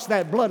can't cross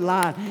that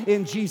bloodline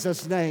in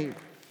Jesus' name.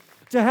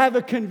 To have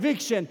a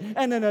conviction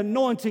and an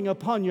anointing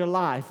upon your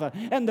life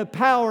and the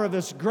power of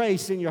His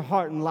grace in your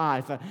heart and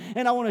life.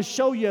 And I want to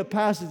show you a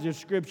passage of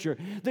Scripture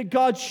that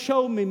God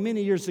showed me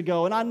many years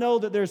ago. And I know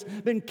that there's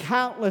been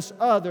countless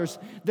others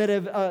that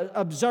have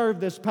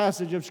observed this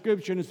passage of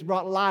Scripture and it's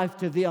brought life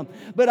to them.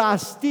 But I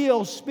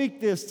still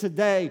speak this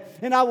today,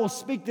 and I will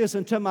speak this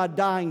until my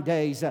dying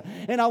days.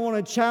 And I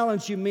want to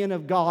challenge you, men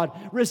of God,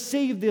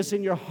 receive this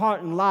in your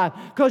heart and life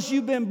because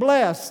you've been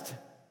blessed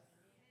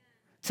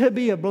to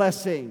be a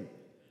blessing.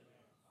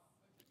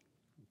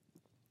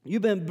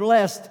 You've been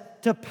blessed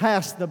to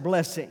pass the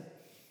blessing.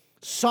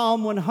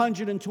 Psalm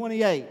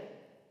 128,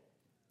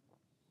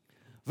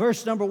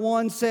 verse number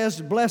 1 says,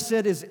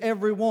 "Blessed is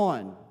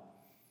everyone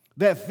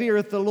that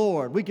feareth the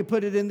Lord. We could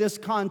put it in this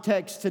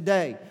context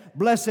today.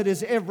 Blessed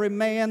is every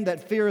man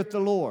that feareth the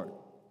Lord.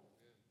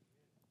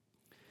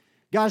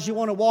 Guys, you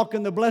want to walk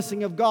in the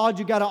blessing of God,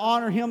 you got to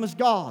honor Him as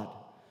God.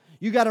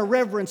 You got to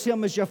reverence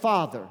Him as your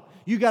Father.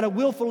 You got to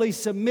willfully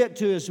submit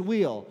to His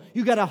will.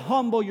 You got to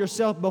humble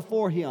yourself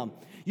before Him.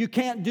 You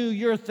can't do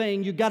your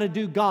thing, you got to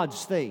do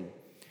God's thing.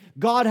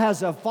 God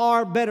has a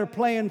far better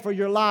plan for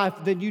your life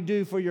than you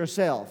do for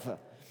yourself.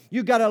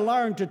 You got to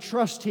learn to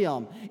trust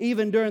Him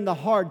even during the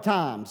hard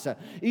times.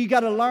 You got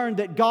to learn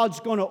that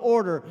God's going to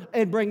order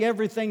and bring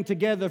everything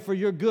together for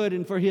your good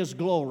and for His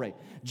glory.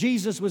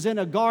 Jesus was in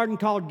a garden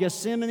called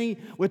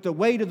Gethsemane with the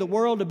weight of the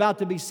world about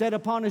to be set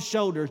upon His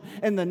shoulders,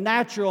 and the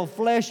natural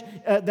flesh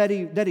that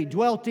he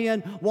dwelt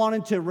in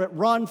wanted to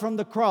run from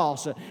the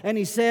cross. And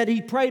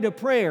he prayed a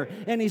prayer,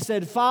 and he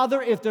said, Father,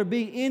 if there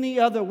be any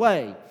other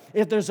way,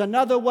 if there's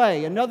another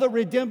way, another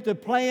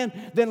redemptive plan,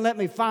 then let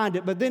me find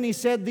it. But then he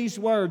said these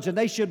words, and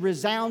they should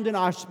resound in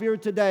our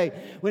spirit today,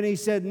 when he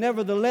said,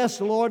 nevertheless,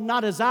 Lord,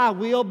 not as I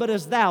will, but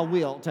as thou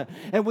wilt.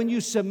 And when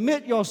you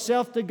submit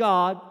yourself to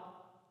God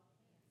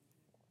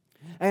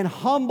and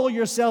humble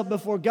yourself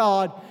before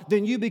God,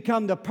 then you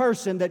become the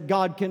person that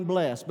God can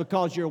bless,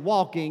 because you're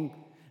walking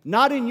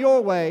not in your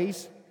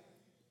ways.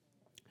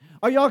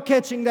 Are y'all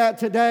catching that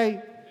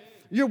today?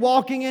 You're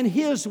walking in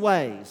His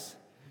ways.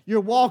 You're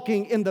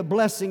walking in the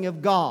blessing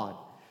of God.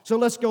 So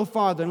let's go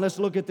farther and let's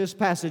look at this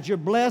passage. You're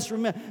blessed.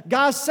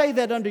 Guys, say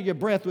that under your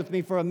breath with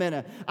me for a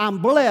minute. I'm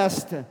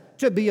blessed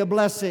to be a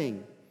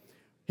blessing.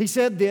 He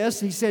said this.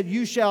 He said,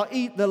 you shall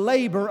eat the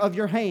labor of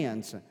your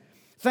hands.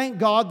 Thank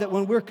God that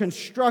when we're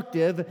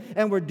constructive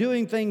and we're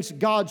doing things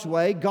God's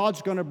way,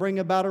 God's going to bring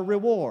about a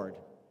reward.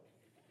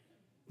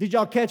 Did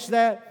y'all catch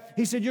that?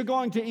 He said, you're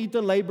going to eat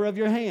the labor of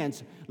your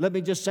hands. Let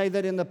me just say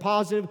that in the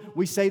positive.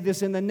 We say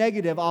this in the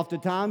negative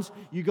oftentimes.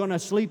 You're going to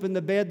sleep in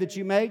the bed that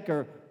you make,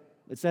 or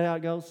is that how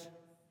it goes?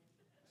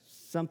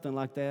 Something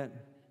like that.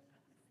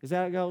 Is that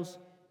how it goes?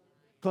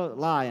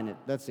 Lie in it.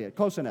 That's it.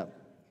 Close enough.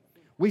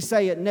 We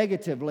say it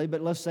negatively,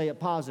 but let's say it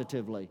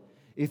positively.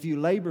 If you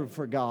labor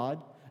for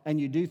God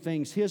and you do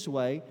things His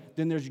way,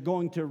 then there's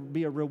going to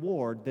be a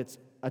reward that's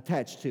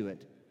attached to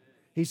it.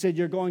 He said,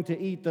 you're going to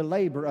eat the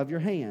labor of your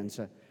hands.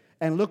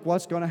 And look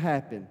what's going to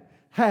happen.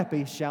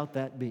 Happy shalt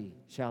thou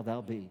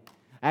be.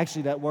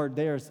 Actually, that word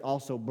there is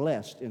also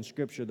blessed in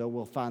Scripture, though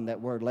we'll find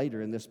that word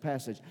later in this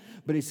passage.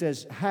 But he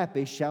says,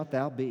 happy shalt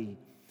thou be,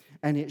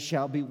 and it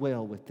shall be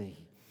well with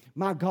thee.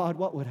 My God,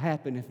 what would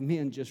happen if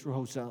men just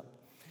rose up?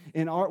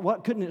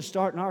 What couldn't it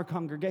start in our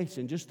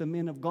congregation? Just the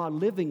men of God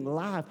living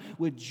life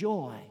with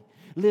joy,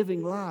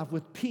 living life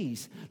with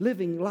peace,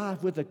 living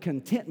life with a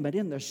contentment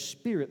in their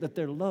spirit that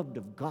they're loved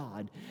of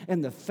God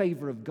and the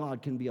favor of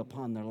God can be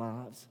upon their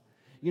lives.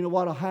 You know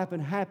what will happen?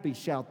 Happy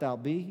shalt thou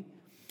be.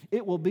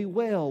 It will be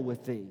well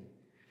with thee.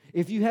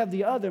 If you have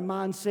the other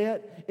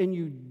mindset and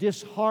you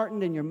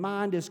disheartened and your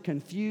mind is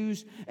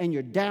confused and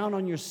you're down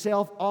on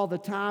yourself all the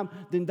time,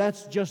 then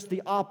that's just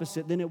the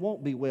opposite. Then it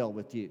won't be well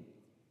with you.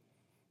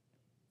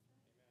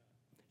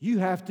 You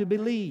have to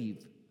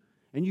believe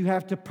and you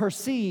have to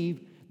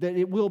perceive that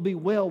it will be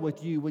well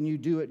with you when you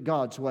do it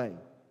God's way.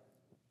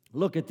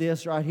 Look at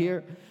this right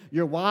here.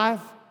 Your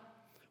wife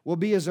will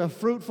be as a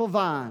fruitful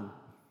vine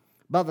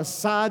by the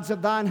sides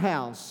of thine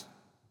house,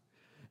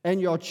 and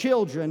your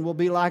children will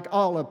be like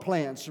olive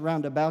plants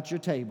round about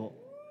your table.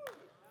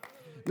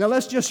 Now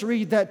let's just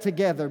read that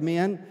together,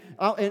 men.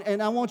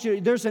 And I want you,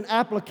 there's an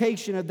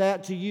application of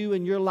that to you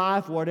in your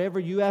life, whatever.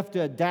 You have to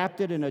adapt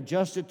it and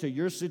adjust it to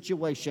your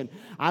situation.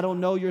 I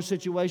don't know your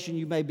situation.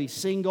 You may be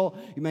single.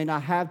 You may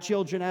not have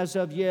children as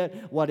of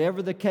yet.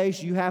 Whatever the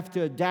case, you have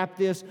to adapt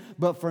this.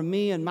 But for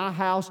me and my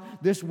house,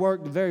 this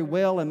worked very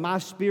well in my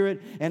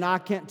spirit. And I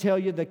can't tell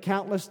you the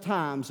countless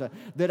times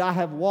that I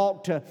have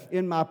walked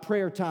in my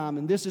prayer time.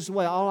 And this is the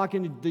way all I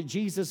can do.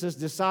 Jesus'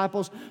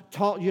 disciples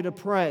taught you to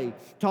pray,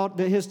 taught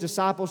His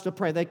disciples to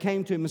pray. They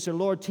came to Him and said,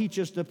 Lord, teach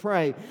us to pray.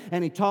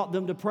 And He taught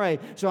them to pray.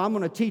 So I'm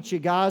going to teach you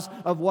guys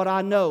of what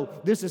I know.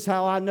 This is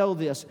how I know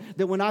this.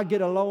 That when I get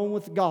alone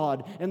with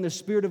God and the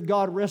Spirit of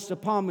God rests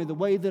upon me, the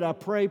way that I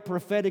pray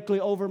prophetically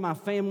over my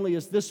family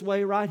is this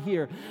way right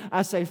here.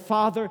 I say,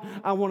 Father,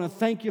 I want to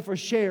thank you for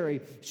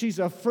Sherry. She's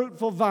a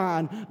fruitful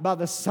vine by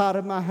the side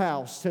of my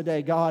house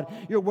today, God.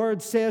 Your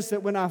word says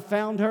that when I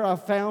found her, I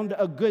found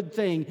a good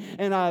thing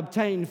and I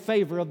obtained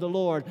favor of the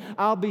Lord.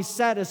 I'll be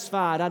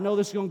satisfied. I know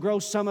this is going to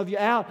gross some of you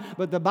out,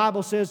 but the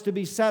Bible says to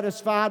be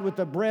satisfied with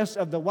the breast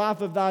of the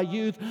wife of thy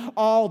youth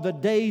all the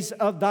days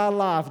of thy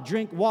life.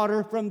 Drink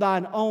water from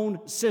thine own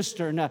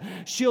cistern.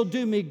 She'll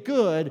do me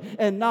good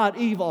and not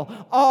evil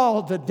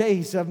all the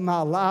days of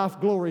my life.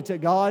 Glory to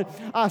God.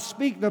 I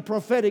speak the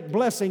prophetic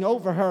blessing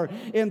over her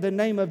in the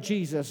name of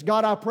Jesus.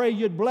 God, I pray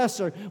you'd bless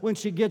her when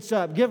she gets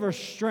up. Give her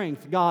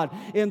strength, God,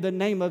 in the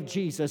name of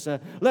Jesus.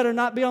 Let her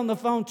not be on the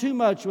phone too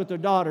much with her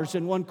daughters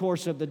in one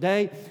course of the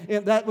day.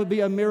 That would be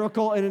a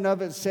miracle in and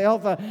of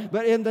itself.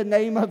 But in the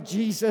name of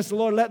Jesus,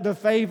 Lord, let the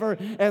favor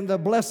and the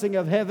blessing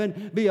of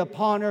heaven be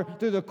upon her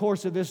through the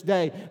course of this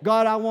day.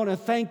 God, I want to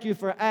thank you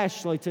for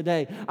Ashley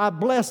today. I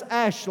bless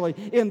Ashley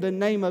in the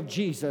name of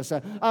Jesus.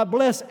 I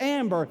bless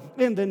Amber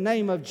in the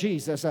name of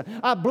Jesus.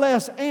 I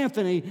bless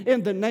Anthony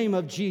in the name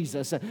of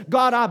Jesus.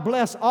 God, I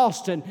bless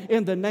Austin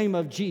in the name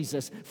of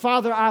Jesus.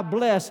 Father, I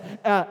bless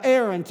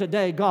Aaron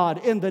today,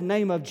 God, in the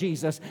name of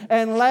Jesus.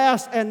 And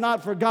last and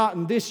not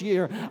forgotten, this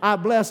year, I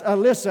bless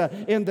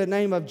Alyssa in the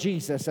name of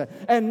Jesus.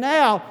 And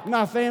now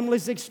my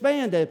family's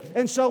expanded.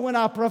 And so when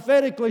I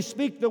prophetically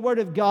speak the word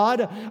of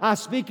God, I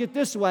speak it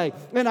this way.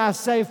 And I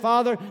say,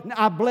 Father,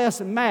 I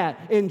bless Matt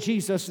in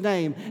Jesus'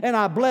 name. And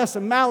I bless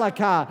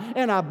Malachi.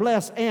 And I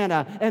bless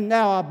Anna. And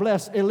now I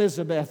bless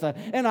Elizabeth.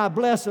 And I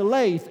bless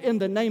Laith in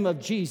the name of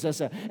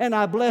Jesus. And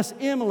I bless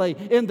Emily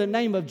in the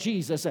name of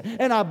Jesus.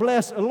 And I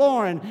bless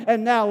Lauren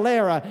and now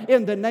Lara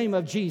in the name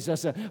of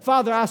Jesus.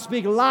 Father, I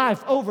speak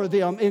life over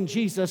them in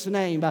Jesus'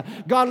 name.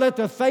 God, let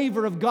the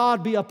favor of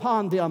God be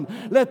upon them.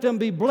 Let them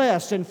be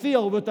blessed and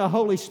filled with the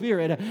Holy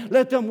Spirit.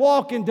 Let them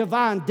walk in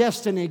divine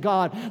destiny,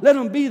 God. Let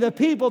them be the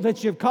people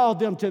that you've called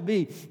them to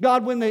be.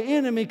 God, when the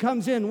enemy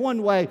comes in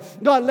one way,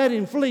 God, let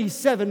him flee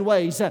 7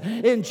 ways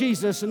in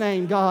Jesus'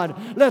 name, God.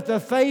 Let the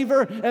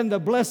favor and the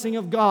blessing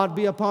of God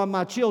be upon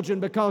my children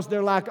because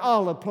they're like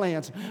olive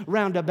plants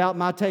round about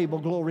my table.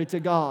 Glory to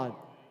God.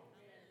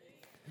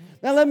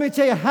 Now let me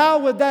tell you, how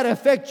would that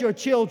affect your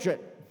children?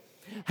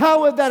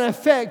 How would that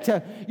affect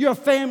your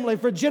family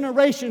for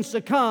generations to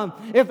come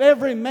if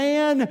every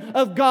man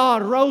of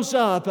God rose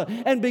up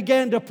and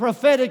began to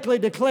prophetically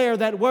declare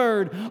that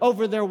word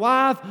over their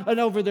wife and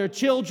over their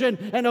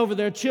children and over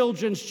their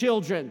children's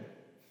children?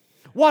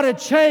 What a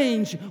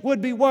change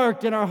would be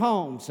worked in our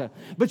homes.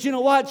 But you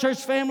know what,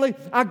 church family?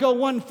 I go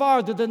one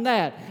farther than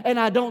that, and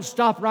I don't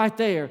stop right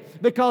there.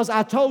 Because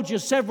I told you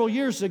several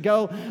years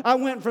ago, I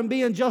went from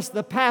being just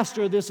the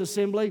pastor of this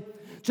assembly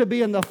to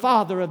being the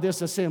father of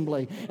this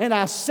assembly. And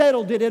I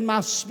settled it in my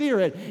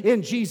spirit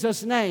in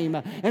Jesus'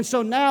 name. And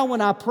so now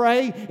when I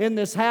pray in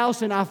this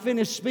house and I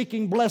finish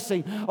speaking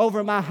blessing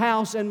over my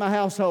house and my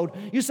household,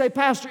 you say,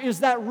 Pastor,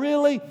 is that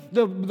really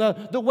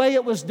the way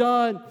it was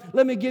done?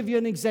 Let me give you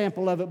an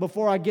example of it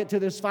before I get to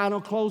this final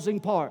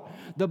closing part.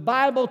 The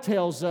Bible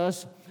tells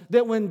us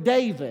that when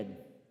David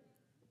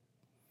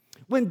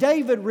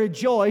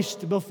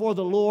rejoiced before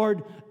the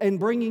Lord in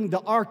bringing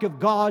the ark of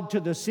God to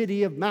the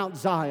city of Mount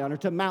Zion or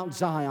to Mount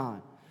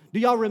Zion. Do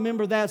y'all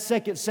remember that,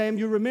 2 Samuel?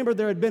 You remember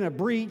there had been a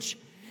breach.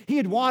 He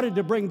had wanted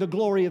to bring the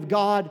glory of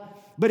God,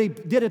 but he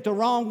did it the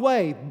wrong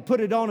way, put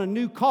it on a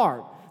new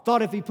cart.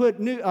 Thought if he put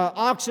new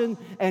oxen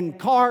and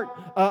cart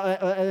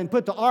and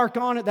put the ark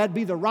on it, that'd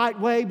be the right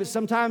way. But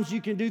sometimes you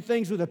can do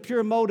things with a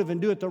pure motive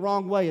and do it the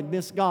wrong way and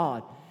miss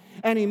God.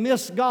 And he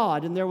missed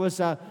God, and there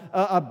was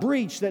a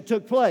breach that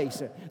took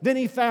place. Then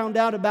he found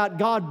out about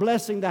God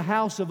blessing the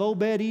house of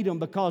Obed-Edom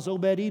because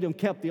Obed-Edom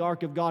kept the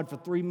ark of God for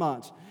 3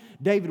 months.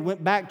 David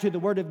went back to the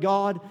Word of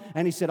God,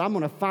 and he said, I'm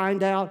going to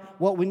find out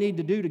what we need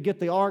to do to get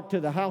the ark to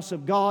the house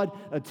of God,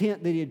 a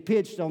tent that he had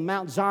pitched on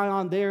Mount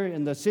Zion there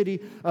in the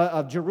city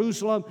of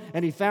Jerusalem.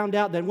 And he found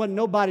out there wasn't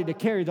nobody to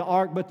carry the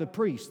ark but the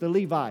priests, the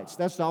Levites.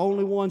 That's the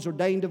only ones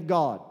ordained of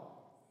God.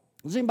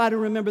 Does anybody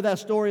remember that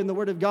story in the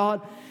Word of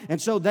God?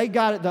 And so they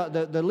got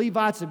it, the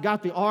Levites have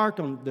got the ark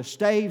on the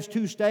staves,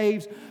 2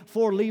 staves.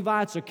 4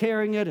 Levites are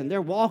carrying it, and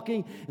they're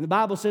walking. And the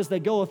Bible says they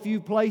go a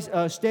few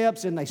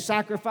steps, and they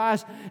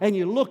sacrifice. And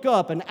you look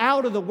up, and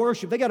out of the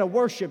worship, they got a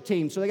worship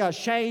team. So they got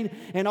Shane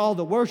and all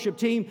the worship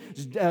team.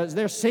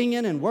 They're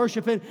singing and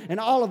worshiping. And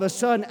all of a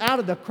sudden, out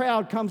of the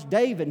crowd comes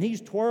David, and he's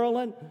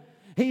twirling.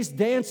 He's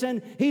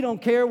dancing. He don't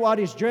care what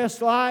he's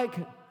dressed like.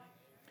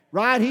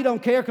 Right? He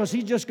don't care because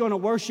he's just going to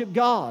worship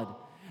God.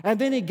 And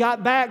then he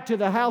got back to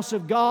the house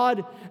of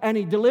God and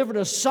he delivered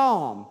a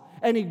psalm.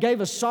 And he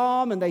gave a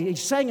psalm and he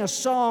sang a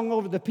song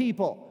over the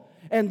people.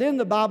 And then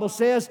the Bible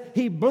says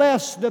he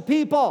blessed the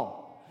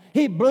people.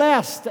 He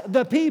blessed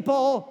the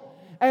people.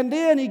 And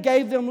then he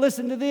gave them,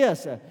 listen to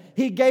this,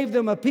 he gave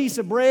them a piece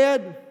of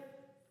bread.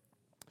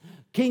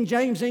 King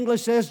James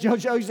English says,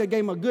 Jojo, he gave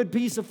them a good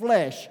piece of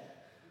flesh.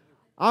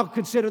 I'll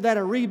consider that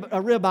a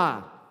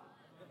ribeye.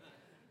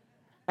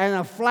 And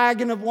a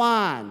flagon of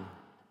wine.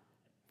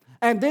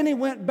 And then he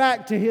went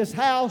back to his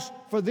house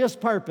for this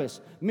purpose.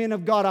 Men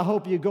of God, I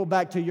hope you go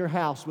back to your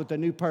house with a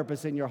new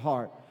purpose in your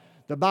heart.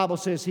 The Bible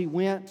says he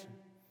went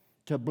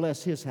to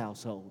bless his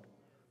household.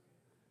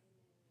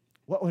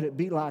 What would it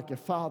be like if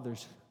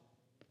fathers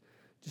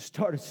just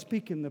started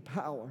speaking the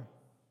power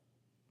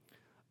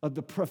of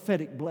the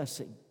prophetic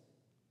blessing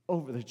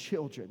over their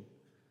children,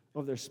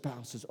 over their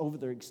spouses, over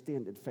their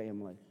extended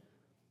family?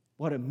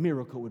 What a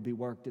miracle would be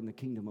worked in the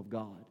kingdom of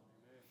God.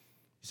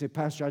 You say,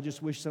 Pastor, I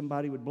just wish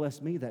somebody would bless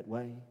me that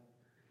way.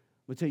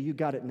 I'll tell you, you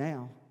got it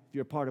now if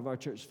you're a part of our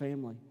church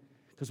family.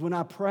 Because when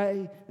I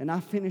pray and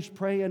I finish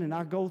praying and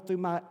I go through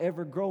my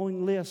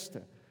ever-growing list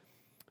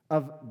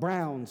of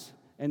Browns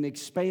and the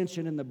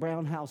expansion in the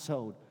Brown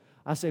household,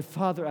 I say,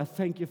 Father, I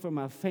thank you for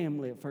my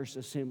family at First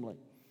Assembly.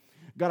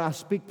 God, I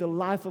speak the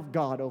life of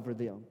God over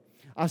them.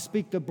 I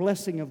speak the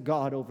blessing of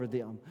God over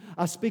them.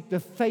 I speak the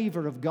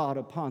favor of God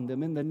upon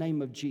them in the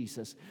name of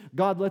Jesus.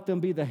 God, let them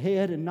be the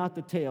head and not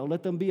the tail.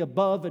 Let them be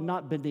above and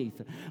not beneath.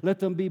 Let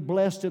them be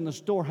blessed in the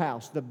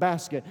storehouse, the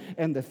basket,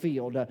 and the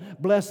field.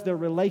 Bless their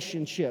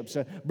relationships.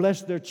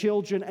 Bless their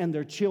children and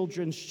their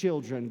children's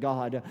children,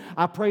 God.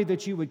 I pray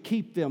that you would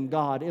keep them,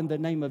 God, in the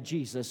name of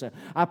Jesus.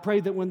 I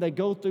pray that when they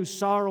go through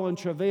sorrow and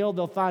travail,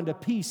 they'll find a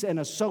peace and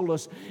a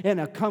solace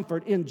and a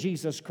comfort in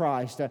Jesus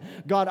Christ.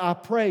 God, I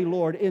pray,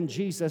 Lord, in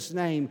Jesus'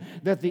 name,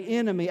 that the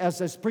enemy, as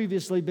has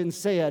previously been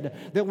said,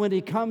 that when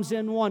he comes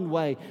in one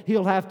way,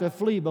 he'll have to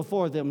flee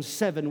before them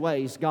 7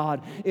 ways,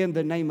 God, in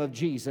the name of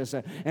Jesus.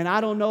 And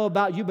I don't know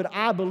about you, but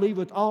I believe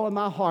with all of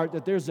my heart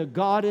that there's a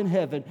God in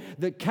heaven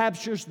that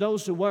captures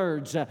those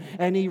words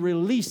and he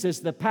releases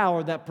the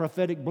power of that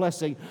prophetic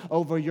blessing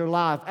over your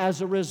life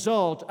as a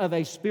result of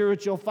a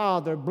spiritual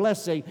father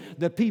blessing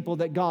the people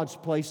that God's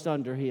placed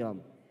under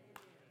him.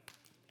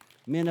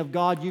 Men of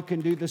God, you can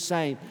do the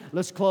same.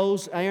 Let's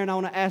close. Aaron, I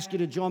want to ask you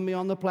to join me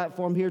on the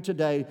platform here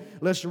today.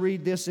 Let's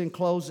read this in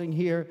closing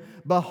here.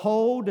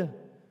 Behold,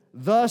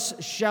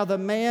 thus shall the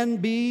man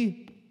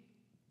be.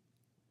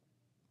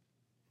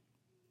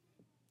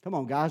 Come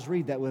on, guys,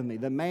 read that with me.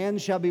 The man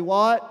shall be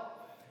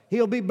what?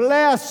 He'll be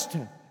blessed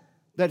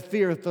that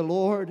feareth the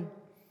Lord.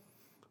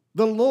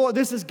 The Lord,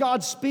 this is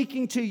God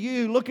speaking to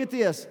you. Look at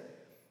this.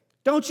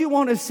 Don't you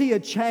want to see a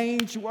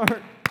change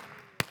work?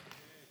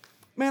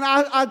 Man,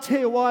 I tell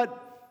you what,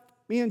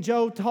 me and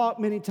Joe talk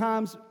many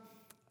times.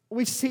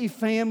 We see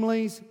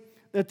families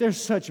that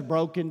there's such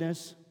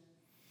brokenness,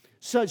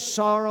 such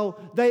sorrow.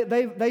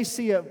 They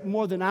see it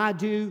more than I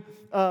do.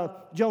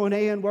 Joe and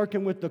Ann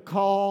working with the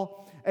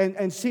call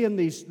and seeing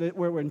these,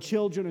 where when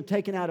children are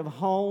taken out of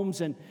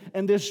homes and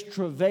this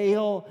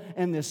travail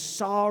and this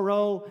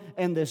sorrow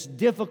and this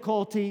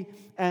difficulty.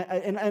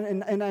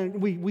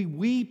 And we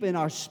weep in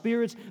our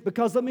spirits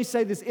because let me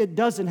say this, it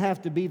doesn't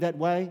have to be that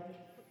way.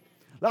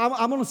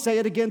 I'm going to say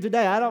it again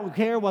today. I don't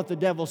care what the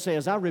devil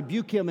says. I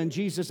rebuke him in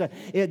Jesus' name.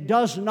 It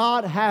does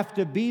not have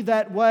to be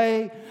that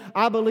way.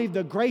 I believe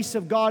the grace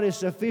of God is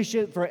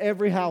sufficient for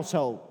every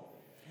household.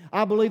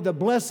 I believe the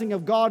blessing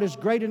of God is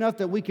great enough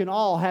that we can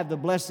all have the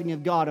blessing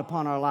of God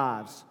upon our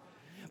lives.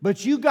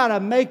 But you got to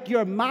make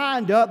your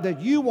mind up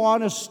that you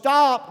want to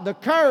stop the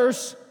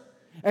curse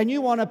and you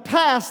want to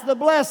pass the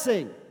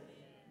blessing.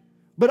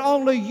 But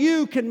only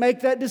you can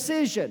make that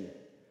decision.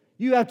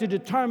 You have to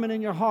determine in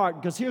your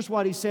heart, because here's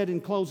what he said in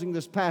closing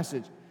this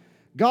passage.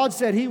 God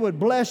said he would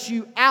bless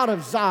you out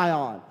of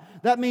Zion.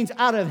 That means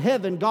out of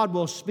heaven, God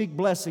will speak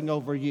blessing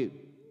over you.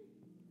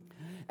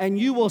 And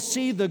you will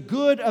see the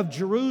good of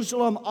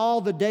Jerusalem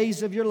all the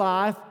days of your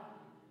life.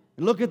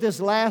 And look at this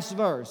last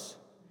verse.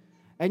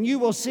 And you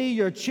will see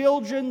your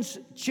children's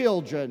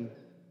children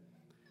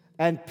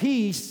and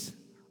peace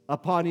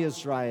upon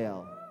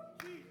Israel.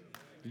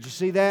 Did you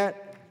see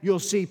that? You'll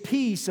see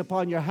peace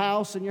upon your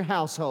house and your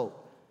household.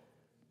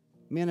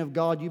 Men of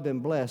God, you've been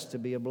blessed to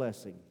be a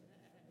blessing.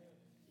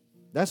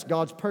 That's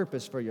God's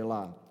purpose for your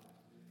life.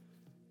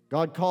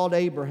 God called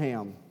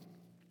Abraham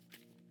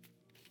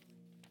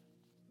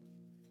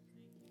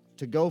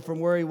to go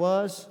from where he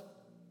was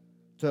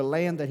to a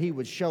land that he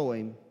would show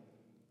him,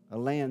 a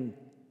land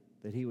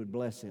that he would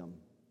bless him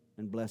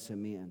and bless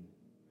him in,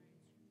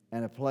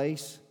 and a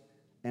place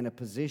and a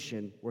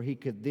position where he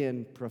could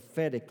then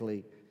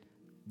prophetically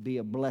be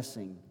a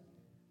blessing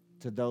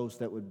to those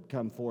that would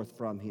come forth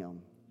from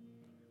him.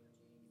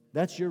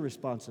 That's your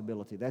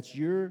responsibility. That's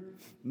your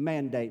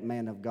mandate,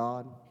 man of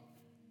God.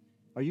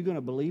 Are you going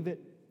to believe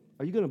it?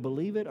 Are you going to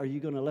believe it, or are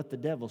you going to let the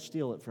devil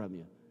steal it from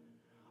you?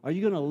 Are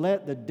you going to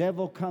let the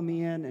devil come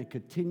in and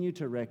continue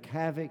to wreak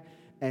havoc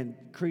and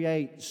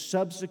create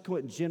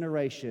subsequent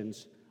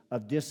generations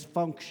of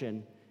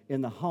dysfunction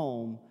in the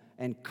home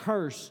and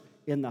curse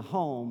in the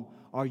home?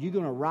 Or are you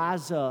going to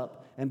rise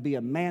up and be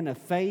a man of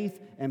faith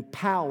and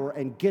power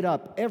and get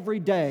up every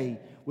day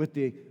with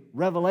the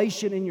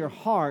revelation in your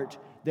heart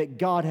that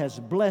God has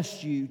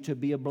blessed you to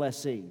be a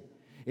blessing?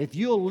 If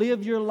you'll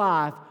live your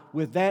life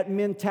with that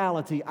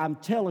mentality, I'm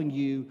telling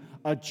you,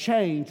 a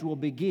change will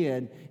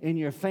begin in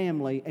your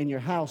family and your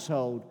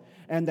household.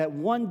 And that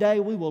one day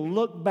we will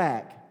look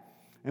back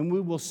and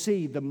we will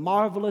see the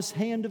marvelous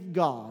hand of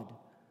God.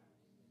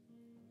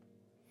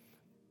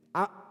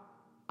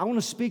 I want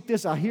to speak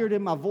this. I hear it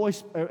in my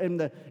voice,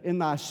 in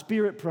my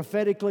spirit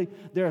prophetically.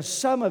 There are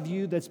some of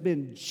you that's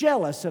been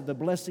jealous of the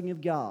blessing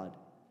of God.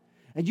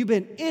 And you've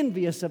been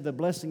envious of the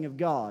blessing of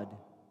God,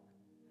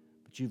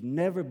 but you've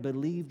never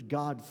believed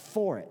God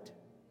for it.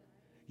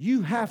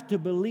 You have to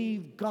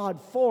believe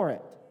God for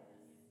it.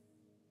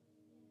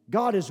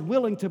 God is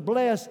willing to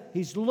bless.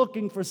 He's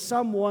looking for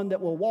someone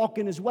that will walk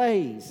in His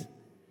ways.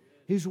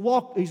 He's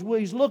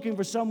looking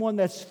for someone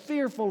that's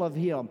fearful of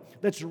Him,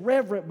 that's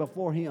reverent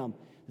before Him,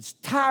 that's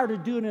tired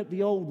of doing it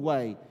the old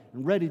way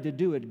and ready to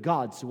do it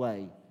God's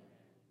way.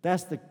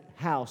 That's the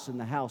house and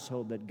the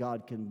household that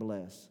God can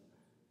bless.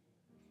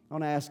 I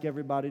want to ask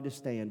everybody to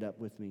stand up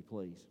with me,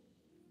 please.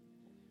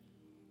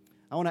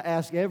 I want to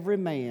ask every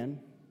man,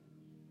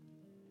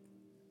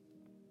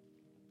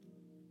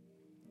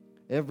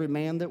 every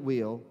man that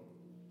will,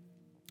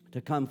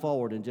 to come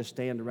forward and just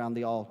stand around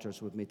the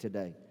altars with me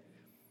today.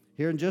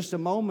 Here in just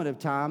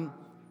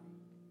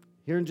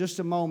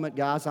a moment,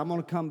 guys, I'm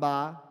going to come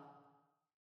by.